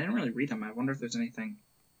I didn't really read them. I wonder if there's anything.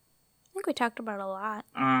 I think we talked about a lot.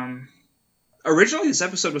 originally this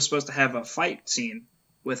episode was supposed to have a fight scene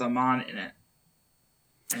with Amon in it.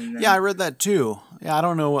 And then, Yeah, I read that too. Yeah, I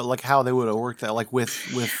don't know how they would have worked that, like with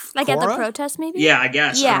Like at the Korra? protest, maybe? yeah, I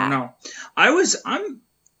guess. Yeah. I don't know.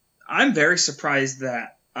 I'm very surprised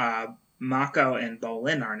that Mako and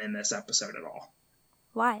Bolin aren't in this episode at all.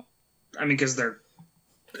 Why? I mean, because they're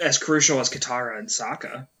as crucial as Katara and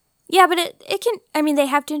Sokka. Yeah, but it can. I mean, they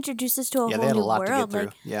have to introduce us to a Yeah, whole they had a new lot to get world. through.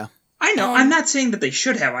 Like, Yeah. I know. And- I'm not saying that they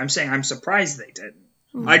should have. I'm saying I'm surprised they didn't.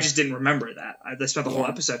 I just didn't remember that. They spent the whole Yeah.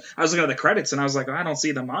 episode. I was looking at the credits and I was like, oh, I don't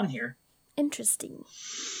see them on here. interesting.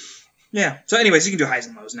 Yeah. So, anyways, you can do highs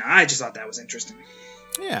and lows now. I just thought that was interesting.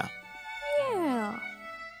 Yeah. Yeah.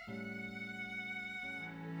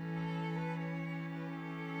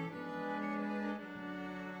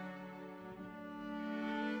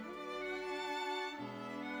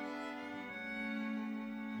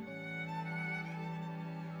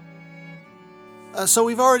 So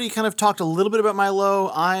we've already kind of talked a little bit about my low.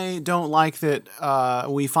 I don't like that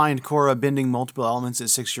we find Korra bending multiple elements at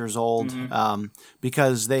 6 years old,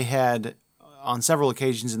 because they had, on several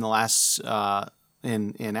occasions in the last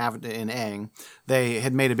in Aang, they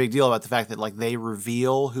had made a big deal about the fact that like they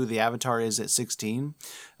reveal who the Avatar is at 16,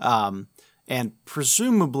 and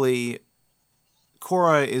presumably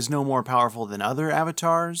Korra is no more powerful than other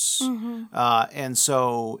avatars. And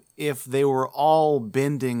so if they were all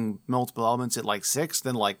bending multiple elements at like 6,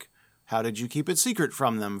 then like, how did you keep it secret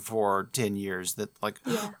from them for 10 years? That like,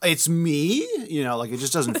 it's me? You know, like it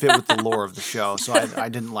just doesn't fit with the lore of the show. So I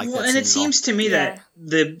didn't like that Well, scene and at it seems to me that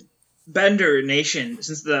the Bender Nation,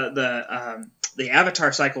 since the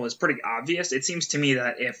Avatar cycle is pretty obvious, it seems to me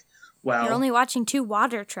that if, well... You're only watching 2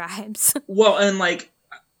 water tribes. Well, and like,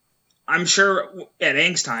 I'm sure at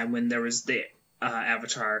Aang's time when there was the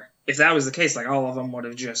Avatar, if that was the case, like all of them would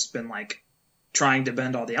have just been like trying to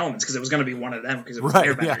bend all the elements because it was going to be one of them because it was Right,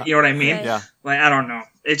 Airbender. yeah. You know what I mean? Right. Yeah. Like, I don't know.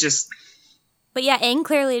 It just... But yeah, Aang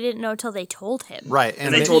clearly didn't know till they told him. Right.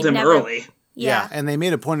 And they told him never- early. Yeah. And they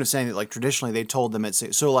made a point of saying that like traditionally they told them at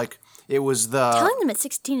 6. So like it was Telling them at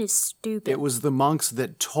 16 is stupid. It was the monks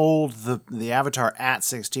that told the Avatar at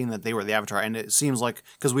 16 that they were the Avatar. And it seems like,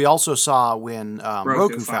 because we also saw when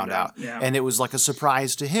Roku found out, yeah. and it was like a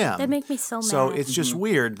surprise to him. That'd make me so mad. So it's just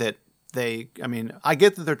weird that I mean, I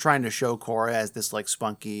get that they're trying to show Korra as this like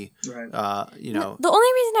spunky, Right. you know. The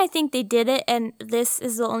only reason I think they did it, and this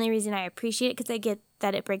is the only reason I appreciate it, because I get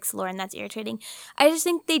that it breaks lore and that's irritating. I just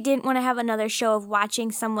think they didn't want to have another show of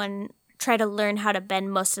watching someone try to learn how to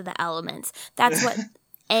bend most of the elements. That's what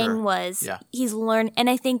Aang was. Yeah. He's learned, and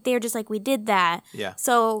I think they're just like, we did that. Yeah.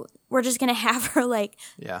 So we're just gonna have her like.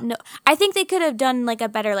 Yeah. No, I think they could have done like a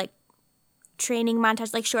better like training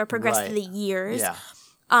montage, like show her progress Right. through the years. Yeah.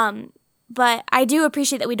 But I do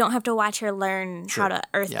appreciate that we don't have to watch her learn Sure. how to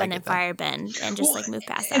earthbend Yeah, I and get that. firebend and just like move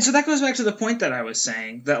past that. And so that goes back to the point that I was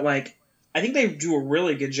saying that, like, I think they do a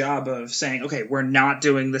really good job of saying, okay, we're not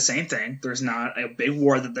doing the same thing. There's not a big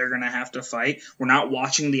war that they're going to have to fight. We're not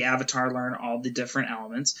watching the Avatar learn all the different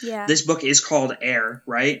elements. Yeah. This book is called Air,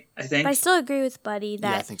 right? I think. But I still agree with Buddy that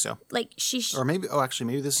Yeah, I think so. like she Or maybe, actually,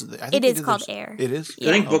 maybe this is, I think It they is did called this- Air. It is? I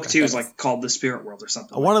think book Okay. 2 is like called The Spirit World or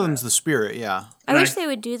something. One like of them's that. the spirit, yeah. I And wish they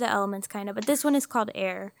would do the elements kind of, but this one is called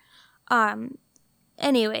Air.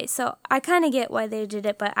 Anyway, so I kind of get why they did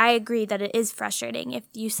it, but I agree that it is frustrating if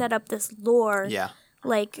you set up this lore. Yeah.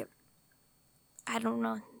 Like, I don't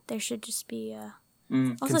know. There should just be a.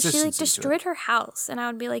 Also, she Consistency like to destroyed her house, and I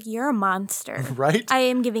would be like, "You're a monster." Right? I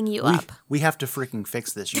am giving you up. We have to freaking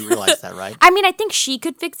fix this. You realize that, right? I mean, I think she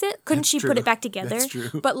could fix it. Couldn't That's she true. put it back together? That's true.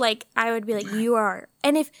 But like, I would be like, "You are."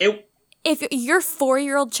 And if It, your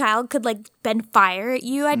 4-year-old child could like bend fire at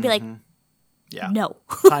you, I'd be like, Yeah. "No."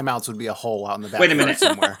 Timeouts would be a hole out in the back. Wait a minute.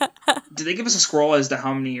 somewhere. did they give us a scroll as to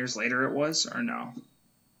how many years later it was, or no?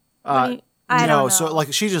 I don't know. So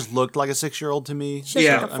like she just looked like a 6-year-old to me. She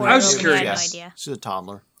Yeah, like a I was just 4-year-old. I had curious. no idea. She's a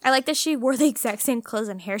toddler. I like that she wore the exact same clothes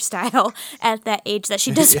and hairstyle at that age that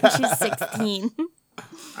she does when she's 16.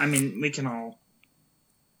 I mean, we can all.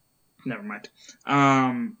 Never mind.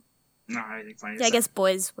 No, I think funny. to Yeah, I say. guess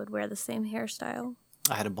boys would wear the same hairstyle.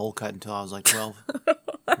 I had a bowl cut until I was like 12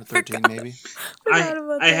 or 13 maybe. Forgot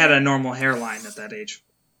about I had that. a normal hairline at that age.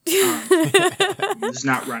 It was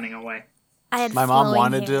not running away. I had My mom flowing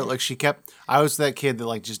wanted hair. to, like she kept, I was that kid that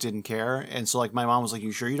like just didn't care. And so like my mom was like,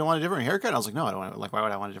 you sure you don't want a different haircut? And I was like, no, I don't want it. Like, why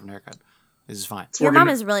would I want a different haircut? This is fine. Your We're mom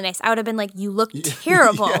gonna- is really nice. I would have been like, you look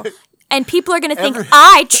terrible. And people are going to think Every-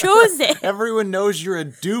 I chose it. Everyone knows you're a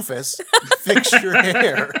doofus. Fix your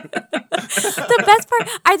hair. The best part,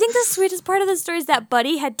 I think the sweetest part of the story is that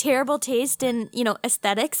Buddy had terrible taste in,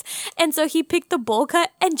 aesthetics. And so he picked the bowl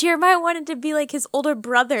cut, and Jeremiah wanted to be like his older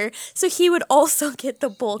brother. So he would also get the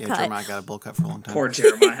bowl cut. Jeremiah got a bowl cut for a long time. Poor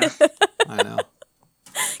Jeremiah. I know.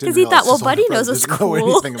 Because he thought, well, Buddy knows what's cool.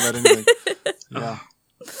 Know anything about anything. Yeah.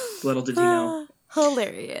 Little did he know.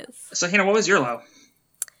 Hilarious. So, Hannah, what was your low?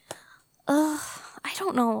 I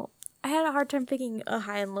don't know. I had a hard time picking a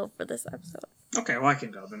high and low for this episode. Okay, well, I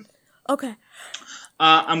can go then. Okay.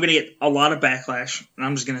 I'm going to get a lot of backlash, and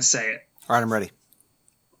I'm just going to say it. All right, I'm ready.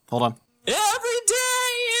 Hold on. Every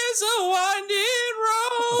day is a winding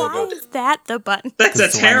road. Why is that the button? That's a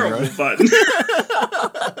It's the terrible winding button.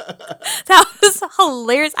 That was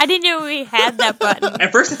hilarious. I didn't know we had that button.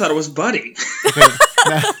 At first, I thought it was Buddy.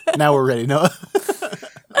 Okay, now we're ready. No.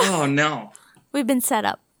 Oh, no. We've been set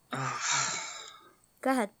up. Go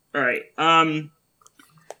ahead. All right.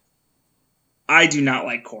 I do not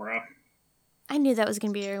like Cora. I knew that was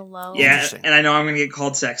going to be your low. Yeah, Interesting. and I know I'm going to get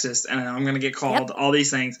called sexist, and I know I'm going to get called all these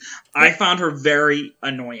things. I found her very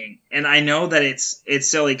annoying, and I know that it's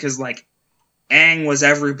silly because like Aang was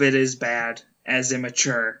every bit as bad as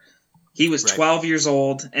immature. He was 12 years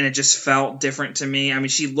old, and it just felt different to me. I mean,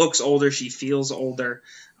 she looks older, she feels older.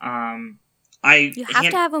 You have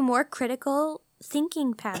to have a more critical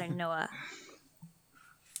thinking pattern, Noah.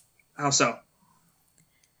 How so?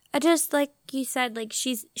 Just like you said, like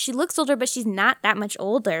she looks older, but she's not that much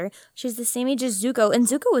older. She's the same age as Zuko, and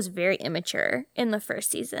Zuko was very immature in the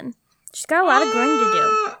first season. She's got a lot of growing to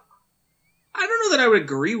do. I don't know that I would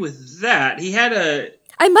agree with that. He had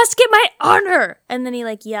I must get my honor, and then he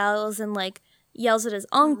like yells and like yells at his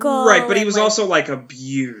uncle. right, but he and, was also like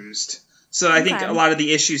abused. So I think a lot of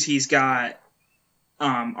the issues he's got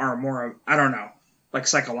are more, I don't know, like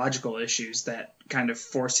psychological issues that kind of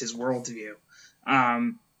force his worldview.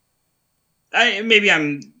 Maybe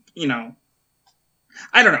I'm,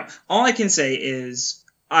 I don't know. All I can say is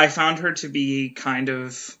I found her to be kind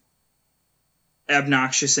of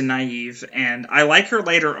obnoxious and naive, and I like her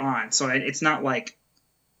later on. So it's not a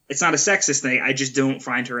sexist thing. I just don't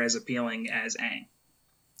find her as appealing as Aang.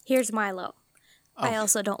 Here's Milo. I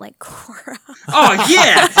also don't like Korra. Oh,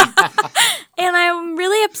 yeah! And I'm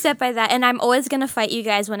really upset by that. And I'm always going to fight you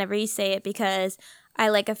guys whenever you say it because I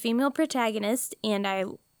like a female protagonist and I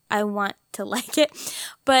want to like it.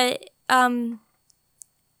 But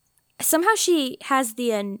somehow she has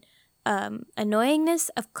the annoyingness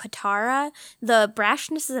of Katara, the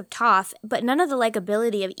brashness of Toph, but none of the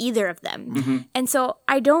likability of either of them. Mm-hmm. And so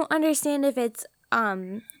I don't understand if it's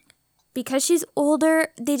because she's older,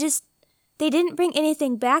 they didn't bring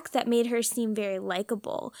anything back that made her seem very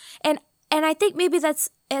likable. And I think maybe that's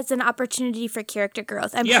as an opportunity for character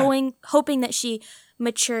growth. I'm hoping that she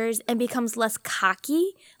matures and becomes less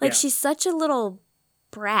cocky. Like she's such a little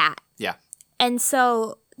brat. Yeah. And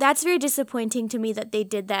so that's very disappointing to me that they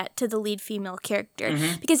did that to the lead female character.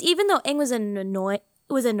 Mm-hmm. Because even though Aang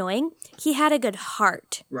was annoying, he had a good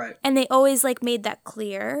heart. Right. And they always like made that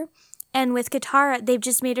clear. And with Katara, they've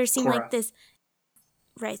just made her seem Korra. like this.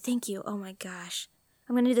 Right, thank you. Oh my gosh.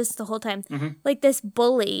 I'm going to do this the whole time. Mm-hmm. Like this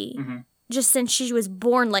bully, just since she was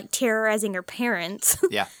born, like terrorizing her parents.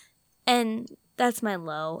 Yeah. And that's my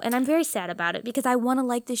low. And I'm very sad about it because I want to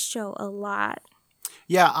like this show a lot.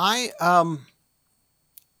 Yeah,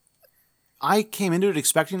 I came into it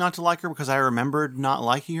expecting not to like her because I remembered not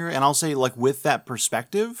liking her, and I'll say, like, with that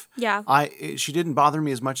perspective, Yeah. she didn't bother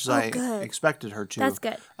me as much as I good. expected her to. That's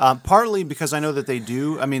good. Partly because I know that they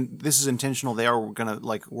do. I mean, this is intentional. They are going to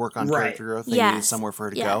like work on Right. character growth. They Yes. needed somewhere for her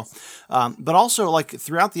to Yes. go. But also, like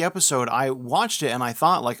throughout the episode, I watched it and I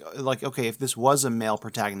thought, like, okay, if this was a male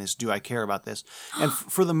protagonist, do I care about this? And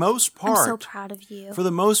for the most part, I'm so proud of you. for the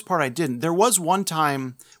most part, I didn't. There was one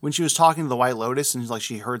time when she was talking to the White Lotus and like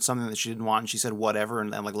she heard something that she didn't want and she said whatever and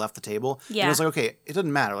like left the table. And Yeah. I was like, okay, it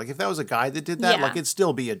doesn't matter. Like if that was a guy that did that, Yeah. like it'd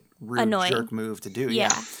still be a rude Annoying. jerk move to do.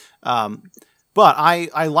 Yeah. But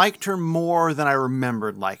I liked her more than I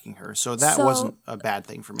remembered liking her. So that So- wasn't a bad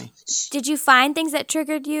thing for me. Did you find things that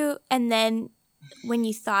triggered you and then when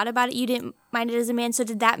you thought about it, you didn't mind it as a man? So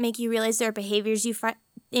did that make you realize there are behaviors you find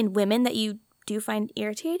in women that you do find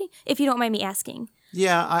irritating? If you don't mind me asking.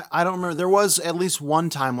 Yeah, I don't remember. There was at least one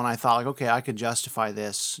time when I thought, like, okay, I could justify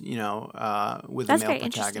this, with That's a very male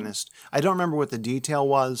interesting. protagonist. I don't remember what the detail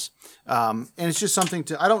was. And it's just something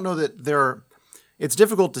I don't know that it's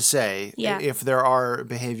difficult to say Yeah. if there are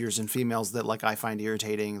behaviors in females that, like, I find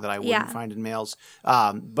irritating that I wouldn't Yeah. find in males.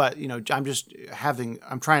 But, I'm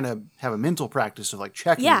trying to have a mental practice of, like,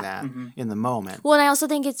 checking Yeah. that in the moment. Well, and I also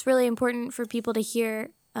think it's really important for people to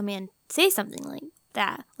hear a man say something like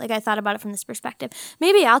that. Like I thought about it from this perspective.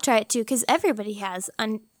 Maybe I'll try it too because everybody has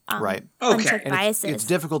Right. Okay. unchecked And biases. it's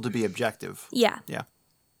difficult to be objective. Yeah. Yeah.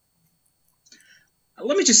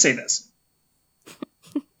 Let me just say this.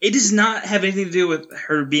 It does not have anything to do with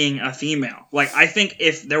her being a female. Like, I think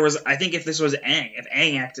if this was Aang, if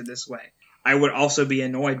Aang acted this way, I would also be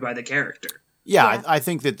annoyed by the character. Yeah, Yeah. I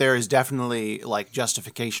think that there is definitely like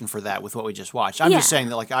justification for that with what we just watched. I'm just Yeah. saying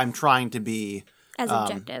that like I'm trying to be As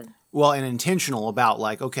objective. well and intentional about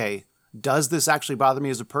like, okay, does this actually bother me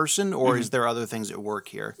as a person or is there other things at work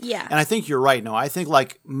here? Yeah. And I think you're right. No, I think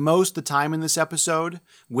like most of the time in this episode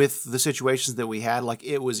with the situations that we had, like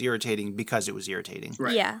it was irritating because it was irritating.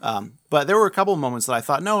 Right. Yeah. But there were a couple of moments that I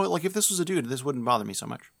thought, no, like if this was a dude, this wouldn't bother me so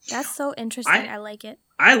much. That's so interesting. I like it.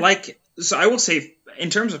 So I will say, in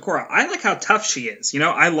terms of Korra, I like how tough she is. You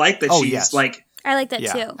know, I like that Oh, she's yes. like, I like that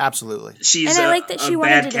Yeah, too. absolutely. she's And I like that she a wanted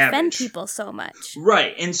bad to defend cabbage. people so much.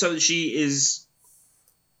 Right, and so she is.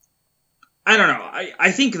 I don't know.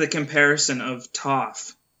 I think the comparison of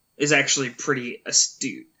Toph is actually pretty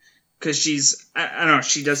astute because she's. I don't know.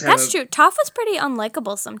 She does have. That's true. Toph was pretty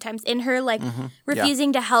unlikable sometimes in her like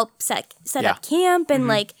refusing to help set Yeah. up camp and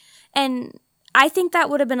like, and I think that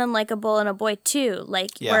would have been unlikable in a boy too.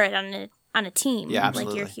 Like Yeah. we're on a team. Yeah, Like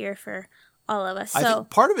absolutely. you're here for all of us. I So think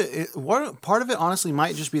part of it honestly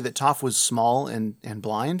might just be that Toph was small and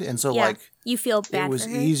blind, and so yeah, like you feel bad it was for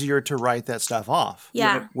her. easier to write that stuff off.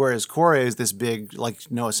 Yeah. Whereas Korra is this big, like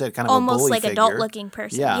Noah said, kind of a Almost bully like figure. adult-looking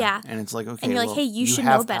person. Yeah. And it's like, okay, And you're like, well, hey, you should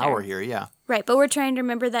have know better. power here. Yeah. Right, but we're trying to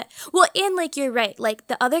remember that. Well, and like you're right, like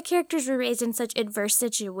the other characters were raised in such adverse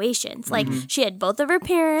situations. Like she had both of her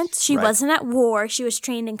parents. She Right. wasn't at war. She was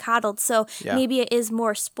trained and coddled. So Yeah. maybe it is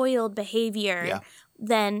more spoiled behavior Yeah.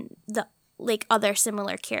 than the like other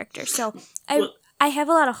similar characters. So Well- I have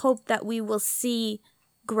a lot of hope that we will see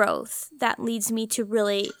growth that leads me to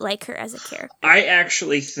really like her as a character. I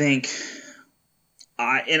actually think,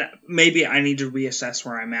 and maybe I need to reassess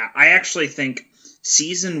where I'm at. I actually think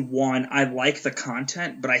season 1, I like the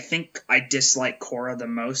content, but I think I dislike Korra the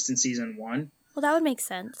most in season 1. Well, that would make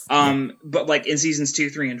sense. But like in seasons 2,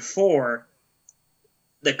 3, and 4,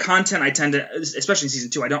 the content I tend to, especially in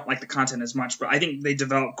season 2, I don't like the content as much, but I think they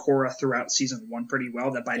develop Korra throughout season 1 pretty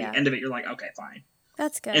well. That by Yeah. the end of it, you're like, okay, fine.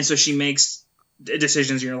 That's good. And so she makes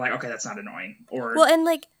decisions, and you're like, okay, that's not annoying. Or Well, and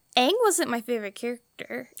like Aang wasn't my favorite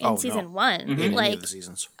character in Oh, no. season 1. In any of Like the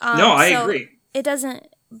seasons. no, I so agree. It doesn't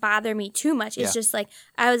bother me too much. It's Yeah. just like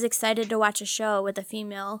I was excited to watch a show with a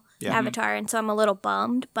female Yeah. avatar, and so I'm a little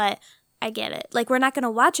bummed, but I get it. Like we're not going to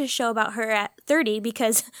watch a show about her at 30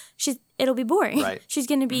 because it'll be boring. Right. She's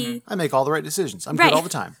going to be I make all the right decisions. I'm Right. good all the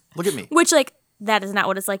time. Look at me. which like that is not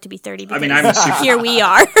what it's like to be 30 because mean, I'm super- here we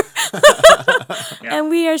are. Yeah. And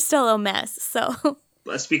we are still a mess. So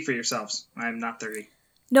Let's speak for yourselves. I'm not 30.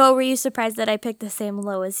 Noah, were you surprised that I picked the same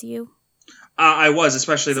low as you? I was,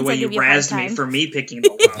 especially the Since way I you give you a hard razzed me time. for me picking the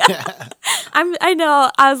low. I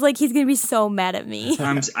know. I was like, he's going to be so mad at me.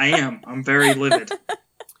 I am. I'm very livid.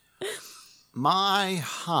 My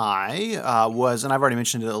high was, and I've already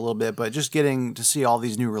mentioned it a little bit, but just getting to see all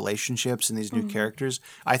these new relationships and these new characters.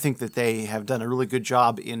 I think that they have done a really good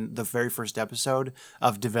job in the very first episode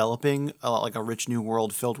of developing like a rich new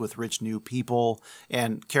world filled with rich new people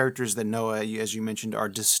and characters that Noah, as you mentioned, are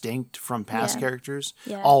distinct from past Yeah. characters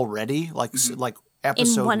Yeah. already. Like like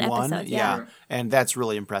episode one one, episode, yeah. and that's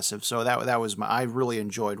really impressive. So that was I really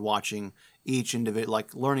enjoyed watching each individual,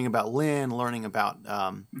 like learning about Lin, learning about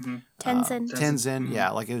Tenzin. Tenzin, yeah,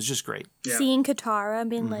 like it was just great. Yeah. Seeing Katara and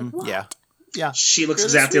being like, what? Yeah, She looks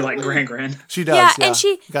exactly like Gran Gran. she does. Yeah, Yeah, and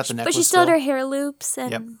she got the necklace. but she still had her hair loops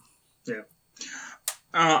and Yep.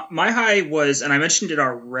 Yeah. My high was, and I mentioned it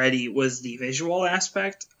already, was the visual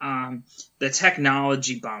aspect, the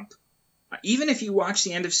technology bump. Even if you watch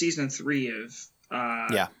the end of season 3 of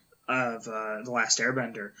The Last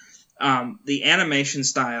Airbender, the animation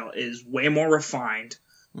style is way more refined.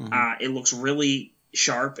 It looks really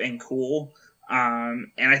sharp and cool. And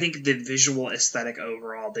I think the visual aesthetic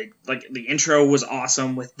overall, the intro was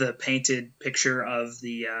awesome with the painted picture of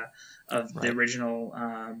the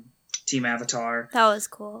original Team Avatar. that was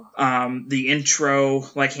cool. The intro,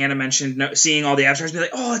 like Hannah mentioned, seeing all the avatars, be like,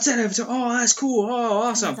 "Oh, it's that avatar! Oh, that's cool! Oh,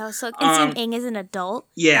 awesome!" That was so and seeing Aang as an adult.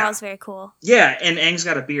 yeah. That was very cool. Yeah, and Aang's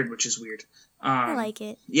got a beard, which is weird. I like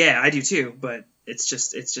it. Yeah, I do too, but it's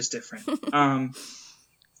just different.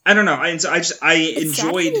 I don't know. I It's sad he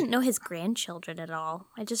enjoyed. didn't know his grandchildren at all.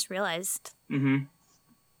 I just realized. Mhm.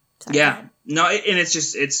 Sorry, Yeah, go ahead. no, and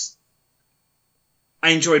it's. I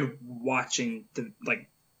enjoyed watching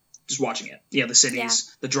just watching it. Yeah, the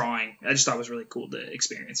cities, the drawing. I just thought it was really cool to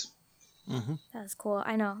experience. That was cool.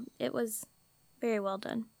 I know. It was very well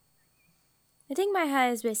done. I think my high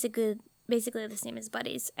is basically the same as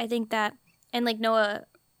Buddy's. I think that, and like Noah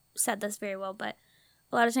said this very well, but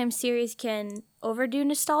a lot of times series can overdo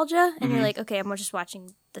nostalgia, and you're like, okay, I'm just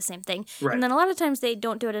watching the same thing. Right. And then a lot of times they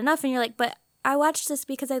don't do it enough, and you're like, but I watched this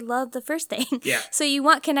because I love the first thing. Yeah. So you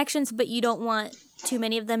want connections, but you don't want too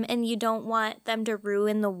many of them, and you don't want them to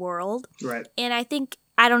ruin the world. Right. And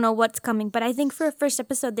I don't know what's coming, but I think for a first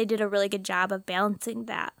episode, they did a really good job of balancing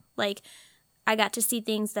that. Like, I got to see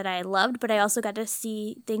things that I loved, but I also got to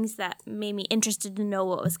see things that made me interested to know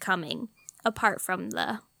what was coming, apart from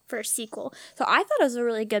the first sequel. So I thought it was a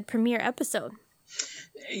really good premiere episode.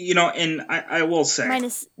 You know, and I will say,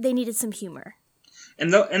 Minus they needed some humor.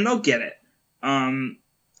 and they'll get it.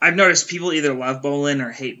 I've noticed people either love Bolin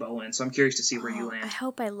or hate Bolin, so I'm curious to see where you I land.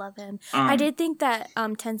 hope I love him. I did think that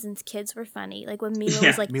Tenzin's kids were funny. Like when Milo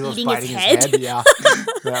was like Milo's eating biting his head. Yeah,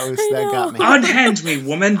 that got me. Unhand me,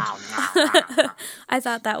 woman. I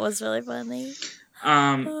thought that was really funny.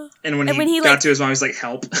 And when And when he he, got like- to his mom, he's like,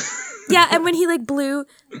 "Help!" Yeah, and when he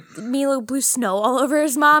Milo blew snow all over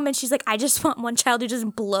his mom, and she's like, I just want one child who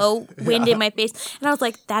doesn't blow wind in my face. And I was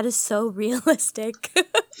like, that is so realistic.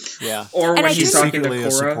 Yeah, Or And when I he's couldn't- talking to secretly a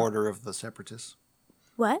Korra. supporter of the Separatists.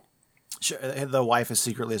 What? Sure, the wife is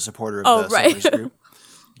secretly a supporter of Oh, the right. Separatist group.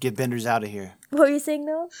 Get Benders out of here. What were you saying,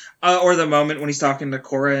 Noah? Or the moment when he's talking to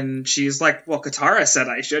Korra and she's like, "Well, Katara said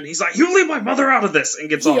I should." And he's like, "You leave my mother out of this," and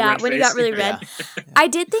gets all Yeah, red when he got really red. Yeah. I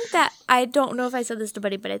did think that, I don't know if I said this to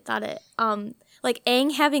Buddy, but I thought it, like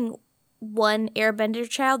Aang having one airbender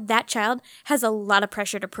child, that child has a lot of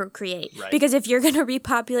pressure to procreate. Right. Because if you're going to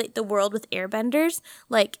repopulate the world with airbenders,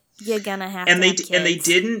 like, you're going to have And to they have kids.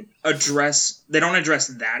 don't address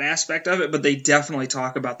that aspect of it, but they definitely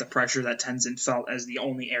talk about the pressure that Tenzin felt as the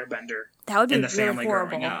only airbender That would be in the really family horrible.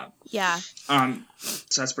 growing up. Yeah.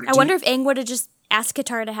 So that's pretty I wonder if Aang would have just asked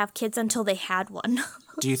Katara to have kids until they had one.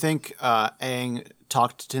 Do you think Aang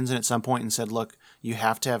talked to Tenzin at some point and said, "Look, you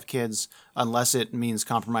have to have kids unless it means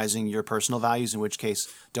compromising your personal values, in which case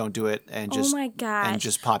don't do it and just Oh my gosh. and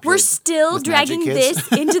just populate." We're still with magic dragging kids."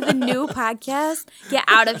 this into the new podcast. Get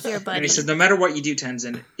out of here, And buddy. he says, "No matter what you do,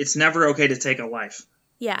 Tenzin, it's never okay to take a life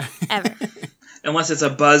Yeah, ever. unless it's a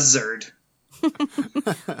buzzard."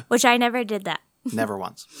 Which I never did that. Never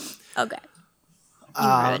once. Okay. You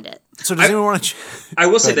ruined it. So does anyone want to? I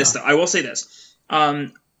will say Go this ahead, though. I will say this.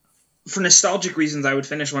 For nostalgic reasons, I would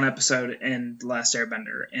finish one episode in The Last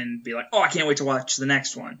Airbender and be like, "Oh, I can't wait to watch the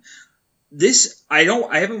next one." I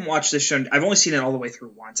haven't watched this show. I've only seen it all the way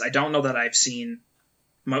through once. I don't know that I've seen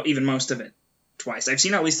even most of it twice. I've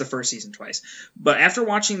seen at least the first season twice. But after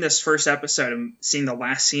watching this first episode and seeing the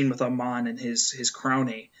last scene with Amon and his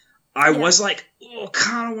crony, I was like, "Oh,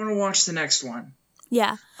 kind of want to watch the next one."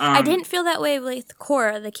 Yeah. I didn't feel that way with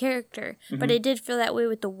Korra, the character, but I did feel that way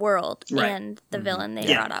with the world Right. and the villain they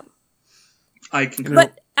Yeah. brought up. I concur.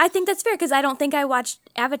 But I think that's fair because I don't think I watched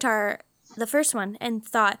Avatar, the first one, and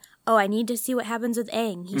thought, oh, I need to see what happens with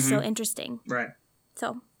Aang. He's so interesting. Right.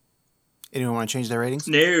 So, Anyone want to change their ratings?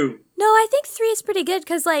 No. no, I think 3 is pretty good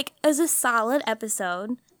because, like, it was a solid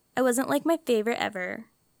episode. It wasn't, like, my favorite ever,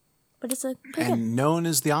 but it's a pretty good. And known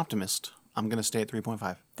as the optimist, I'm going to stay at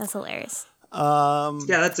 3.5. That's hilarious. Yeah,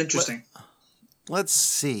 that's interesting. Let's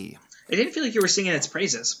see. I didn't feel like you were singing its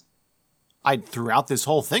praises. Throughout this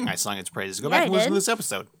whole thing, I sung its praises. Go Yeah, back I and listen did. to this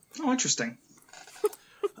episode. Oh, interesting.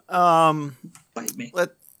 Bite me.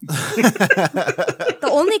 The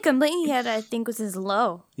only complaint he had, I think, was his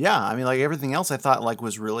low. Yeah, I mean, like everything else, I thought like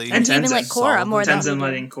was really. And He even Tenzin. like Korra more than he Tenzin did.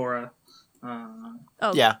 letting Korra.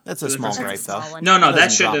 Oh, Yeah, that's a the small first gripe though. small one. No, It that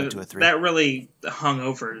doesn't drop should it to a have. 3. That really hung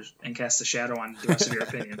over and cast a shadow on the rest of your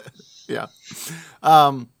opinion. Yeah.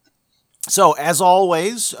 So as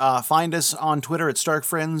always, find us on Twitter at Stark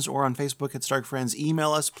Friends or on Facebook at Stark Friends.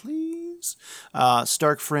 Email us, please.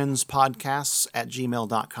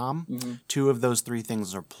 StarkFriendsPodcasts@gmail.com. 2 of those 3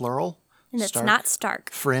 things are plural. and it's not Stark.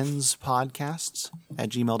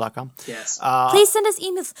 Friendspodcasts@gmail.com. Yes. Please send us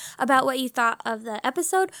emails about what you thought of the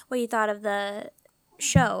episode, what you thought of the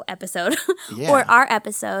show episode, Yeah. or our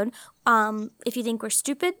episode. If you think we're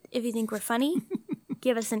stupid, if you think we're funny,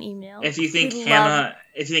 give us an email. if you think We'd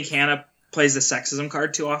Hannah plays the sexism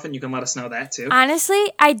card too often, you can let us know that too.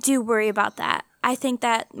 Honestly, I do worry about that. I think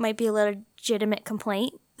that might be a legitimate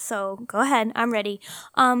complaint. So go ahead, I'm ready.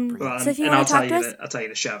 So if you and want to talk to us, I'll tell you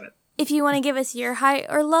to shove it. if you want to give us your high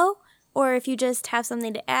or low, or if you just have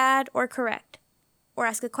something to add or correct, or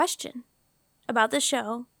ask a question about the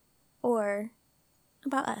show, or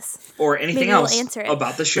about us. Or anything Maybe we'll else answer it.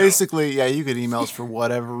 about the show. Basically, yeah, you could email us for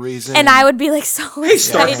whatever reason. And I would be like so Hey,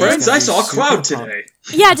 Stark excited. Friends, I It's saw a gonna be cloud super today.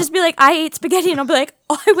 Yeah, just be like, I ate spaghetti, and I'll be like,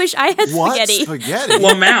 oh, I wish I had what? spaghetti. Spaghetti?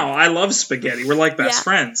 Well, Mal, I love spaghetti. We're like best Yeah.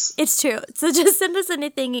 friends. It's true. So just send us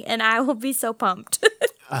anything, and I will be so pumped.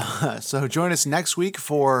 So join us next week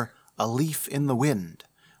for A Leaf in the Wind,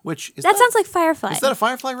 which is That sounds like Firefly. Is that a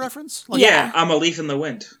Firefly reference? Like, Yeah, I'm a leaf in the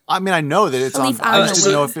wind. I mean, I know that it's A on. leaf I out just of didn't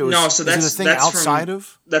the know if it was. No, so is it that's a thing that's outside from,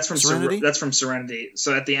 of. that's from Serenity? That's from Serenity.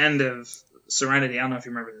 So at the end of Serenity, I don't know if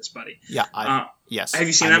you remember this, buddy. Yeah. Yes. Have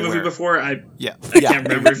you seen I'm that movie aware. before? Yeah. I can't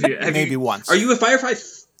remember if you Maybe once. Are you a Firefly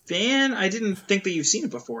fan? I didn't think that you've seen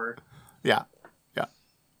it before. Yeah. Yeah.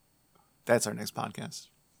 That's our next podcast.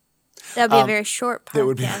 That would be a very short podcast. It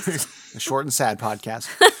would be a short and sad podcast.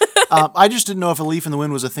 I just didn't know if A Leaf in the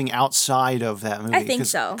Wind was a thing outside of that movie. I think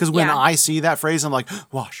so, Because when yeah. I see that phrase, I'm like,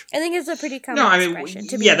 wash. I think it's a pretty common No, I mean, expression.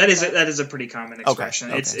 To be yeah, that nimble. is a pretty common Okay. expression.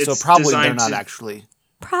 Okay. It's So probably they're designed not to- actually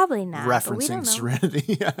Probably not. but we referencing don't know.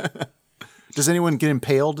 Serenity. Does anyone get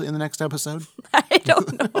impaled in the next episode? I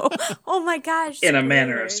don't know. Oh my gosh. in a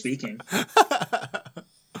manner of spoilers. speaking.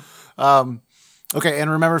 Okay,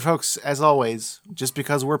 and remember, folks, as always, just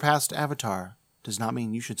because we're past Avatar does not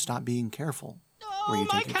mean you should stop being careful. Where you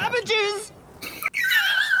take your cabbages!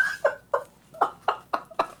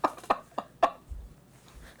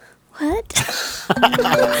 What? Is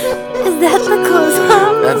that the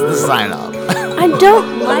close-up? That's the sign off. I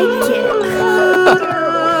don't like it.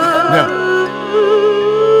 No.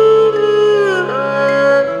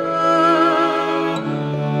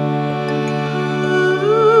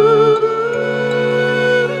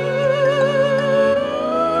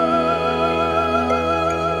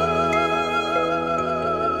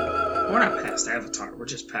 We're not past Avatar. We're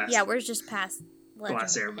just past Yeah, we're just past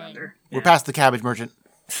Last Legend of Airbender. We're Yeah. past the Cabbage Merchant.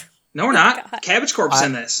 No, we're not. Cabbage Corp's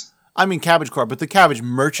in this. I mean Cabbage Corp, but the Cabbage Is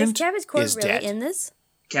Merchant Cabbage Corp is really dead. in this?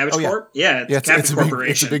 Cabbage Oh, yeah. Corp? Yeah, Yeah, Cabbage it's a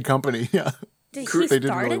Corporation. big company. Yeah. Did Cru- he they did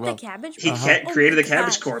started really well. the Cabbage He Corp? created the my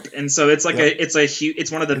Cabbage gosh. Corp, and so it's like it's a huge. It's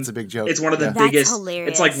one of the. It's a big joke. It's one of the Yeah. That's biggest.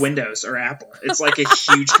 hilarious. It's like Windows or Apple. It's like a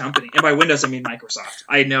huge company, and by Windows I mean Microsoft.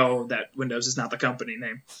 I know that Windows is not the company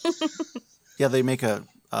name. Yeah, they make an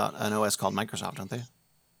OS called Microsoft, don't they?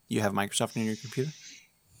 You have Microsoft in your computer?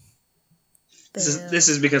 This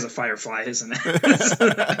is because of Firefly, isn't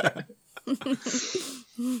it?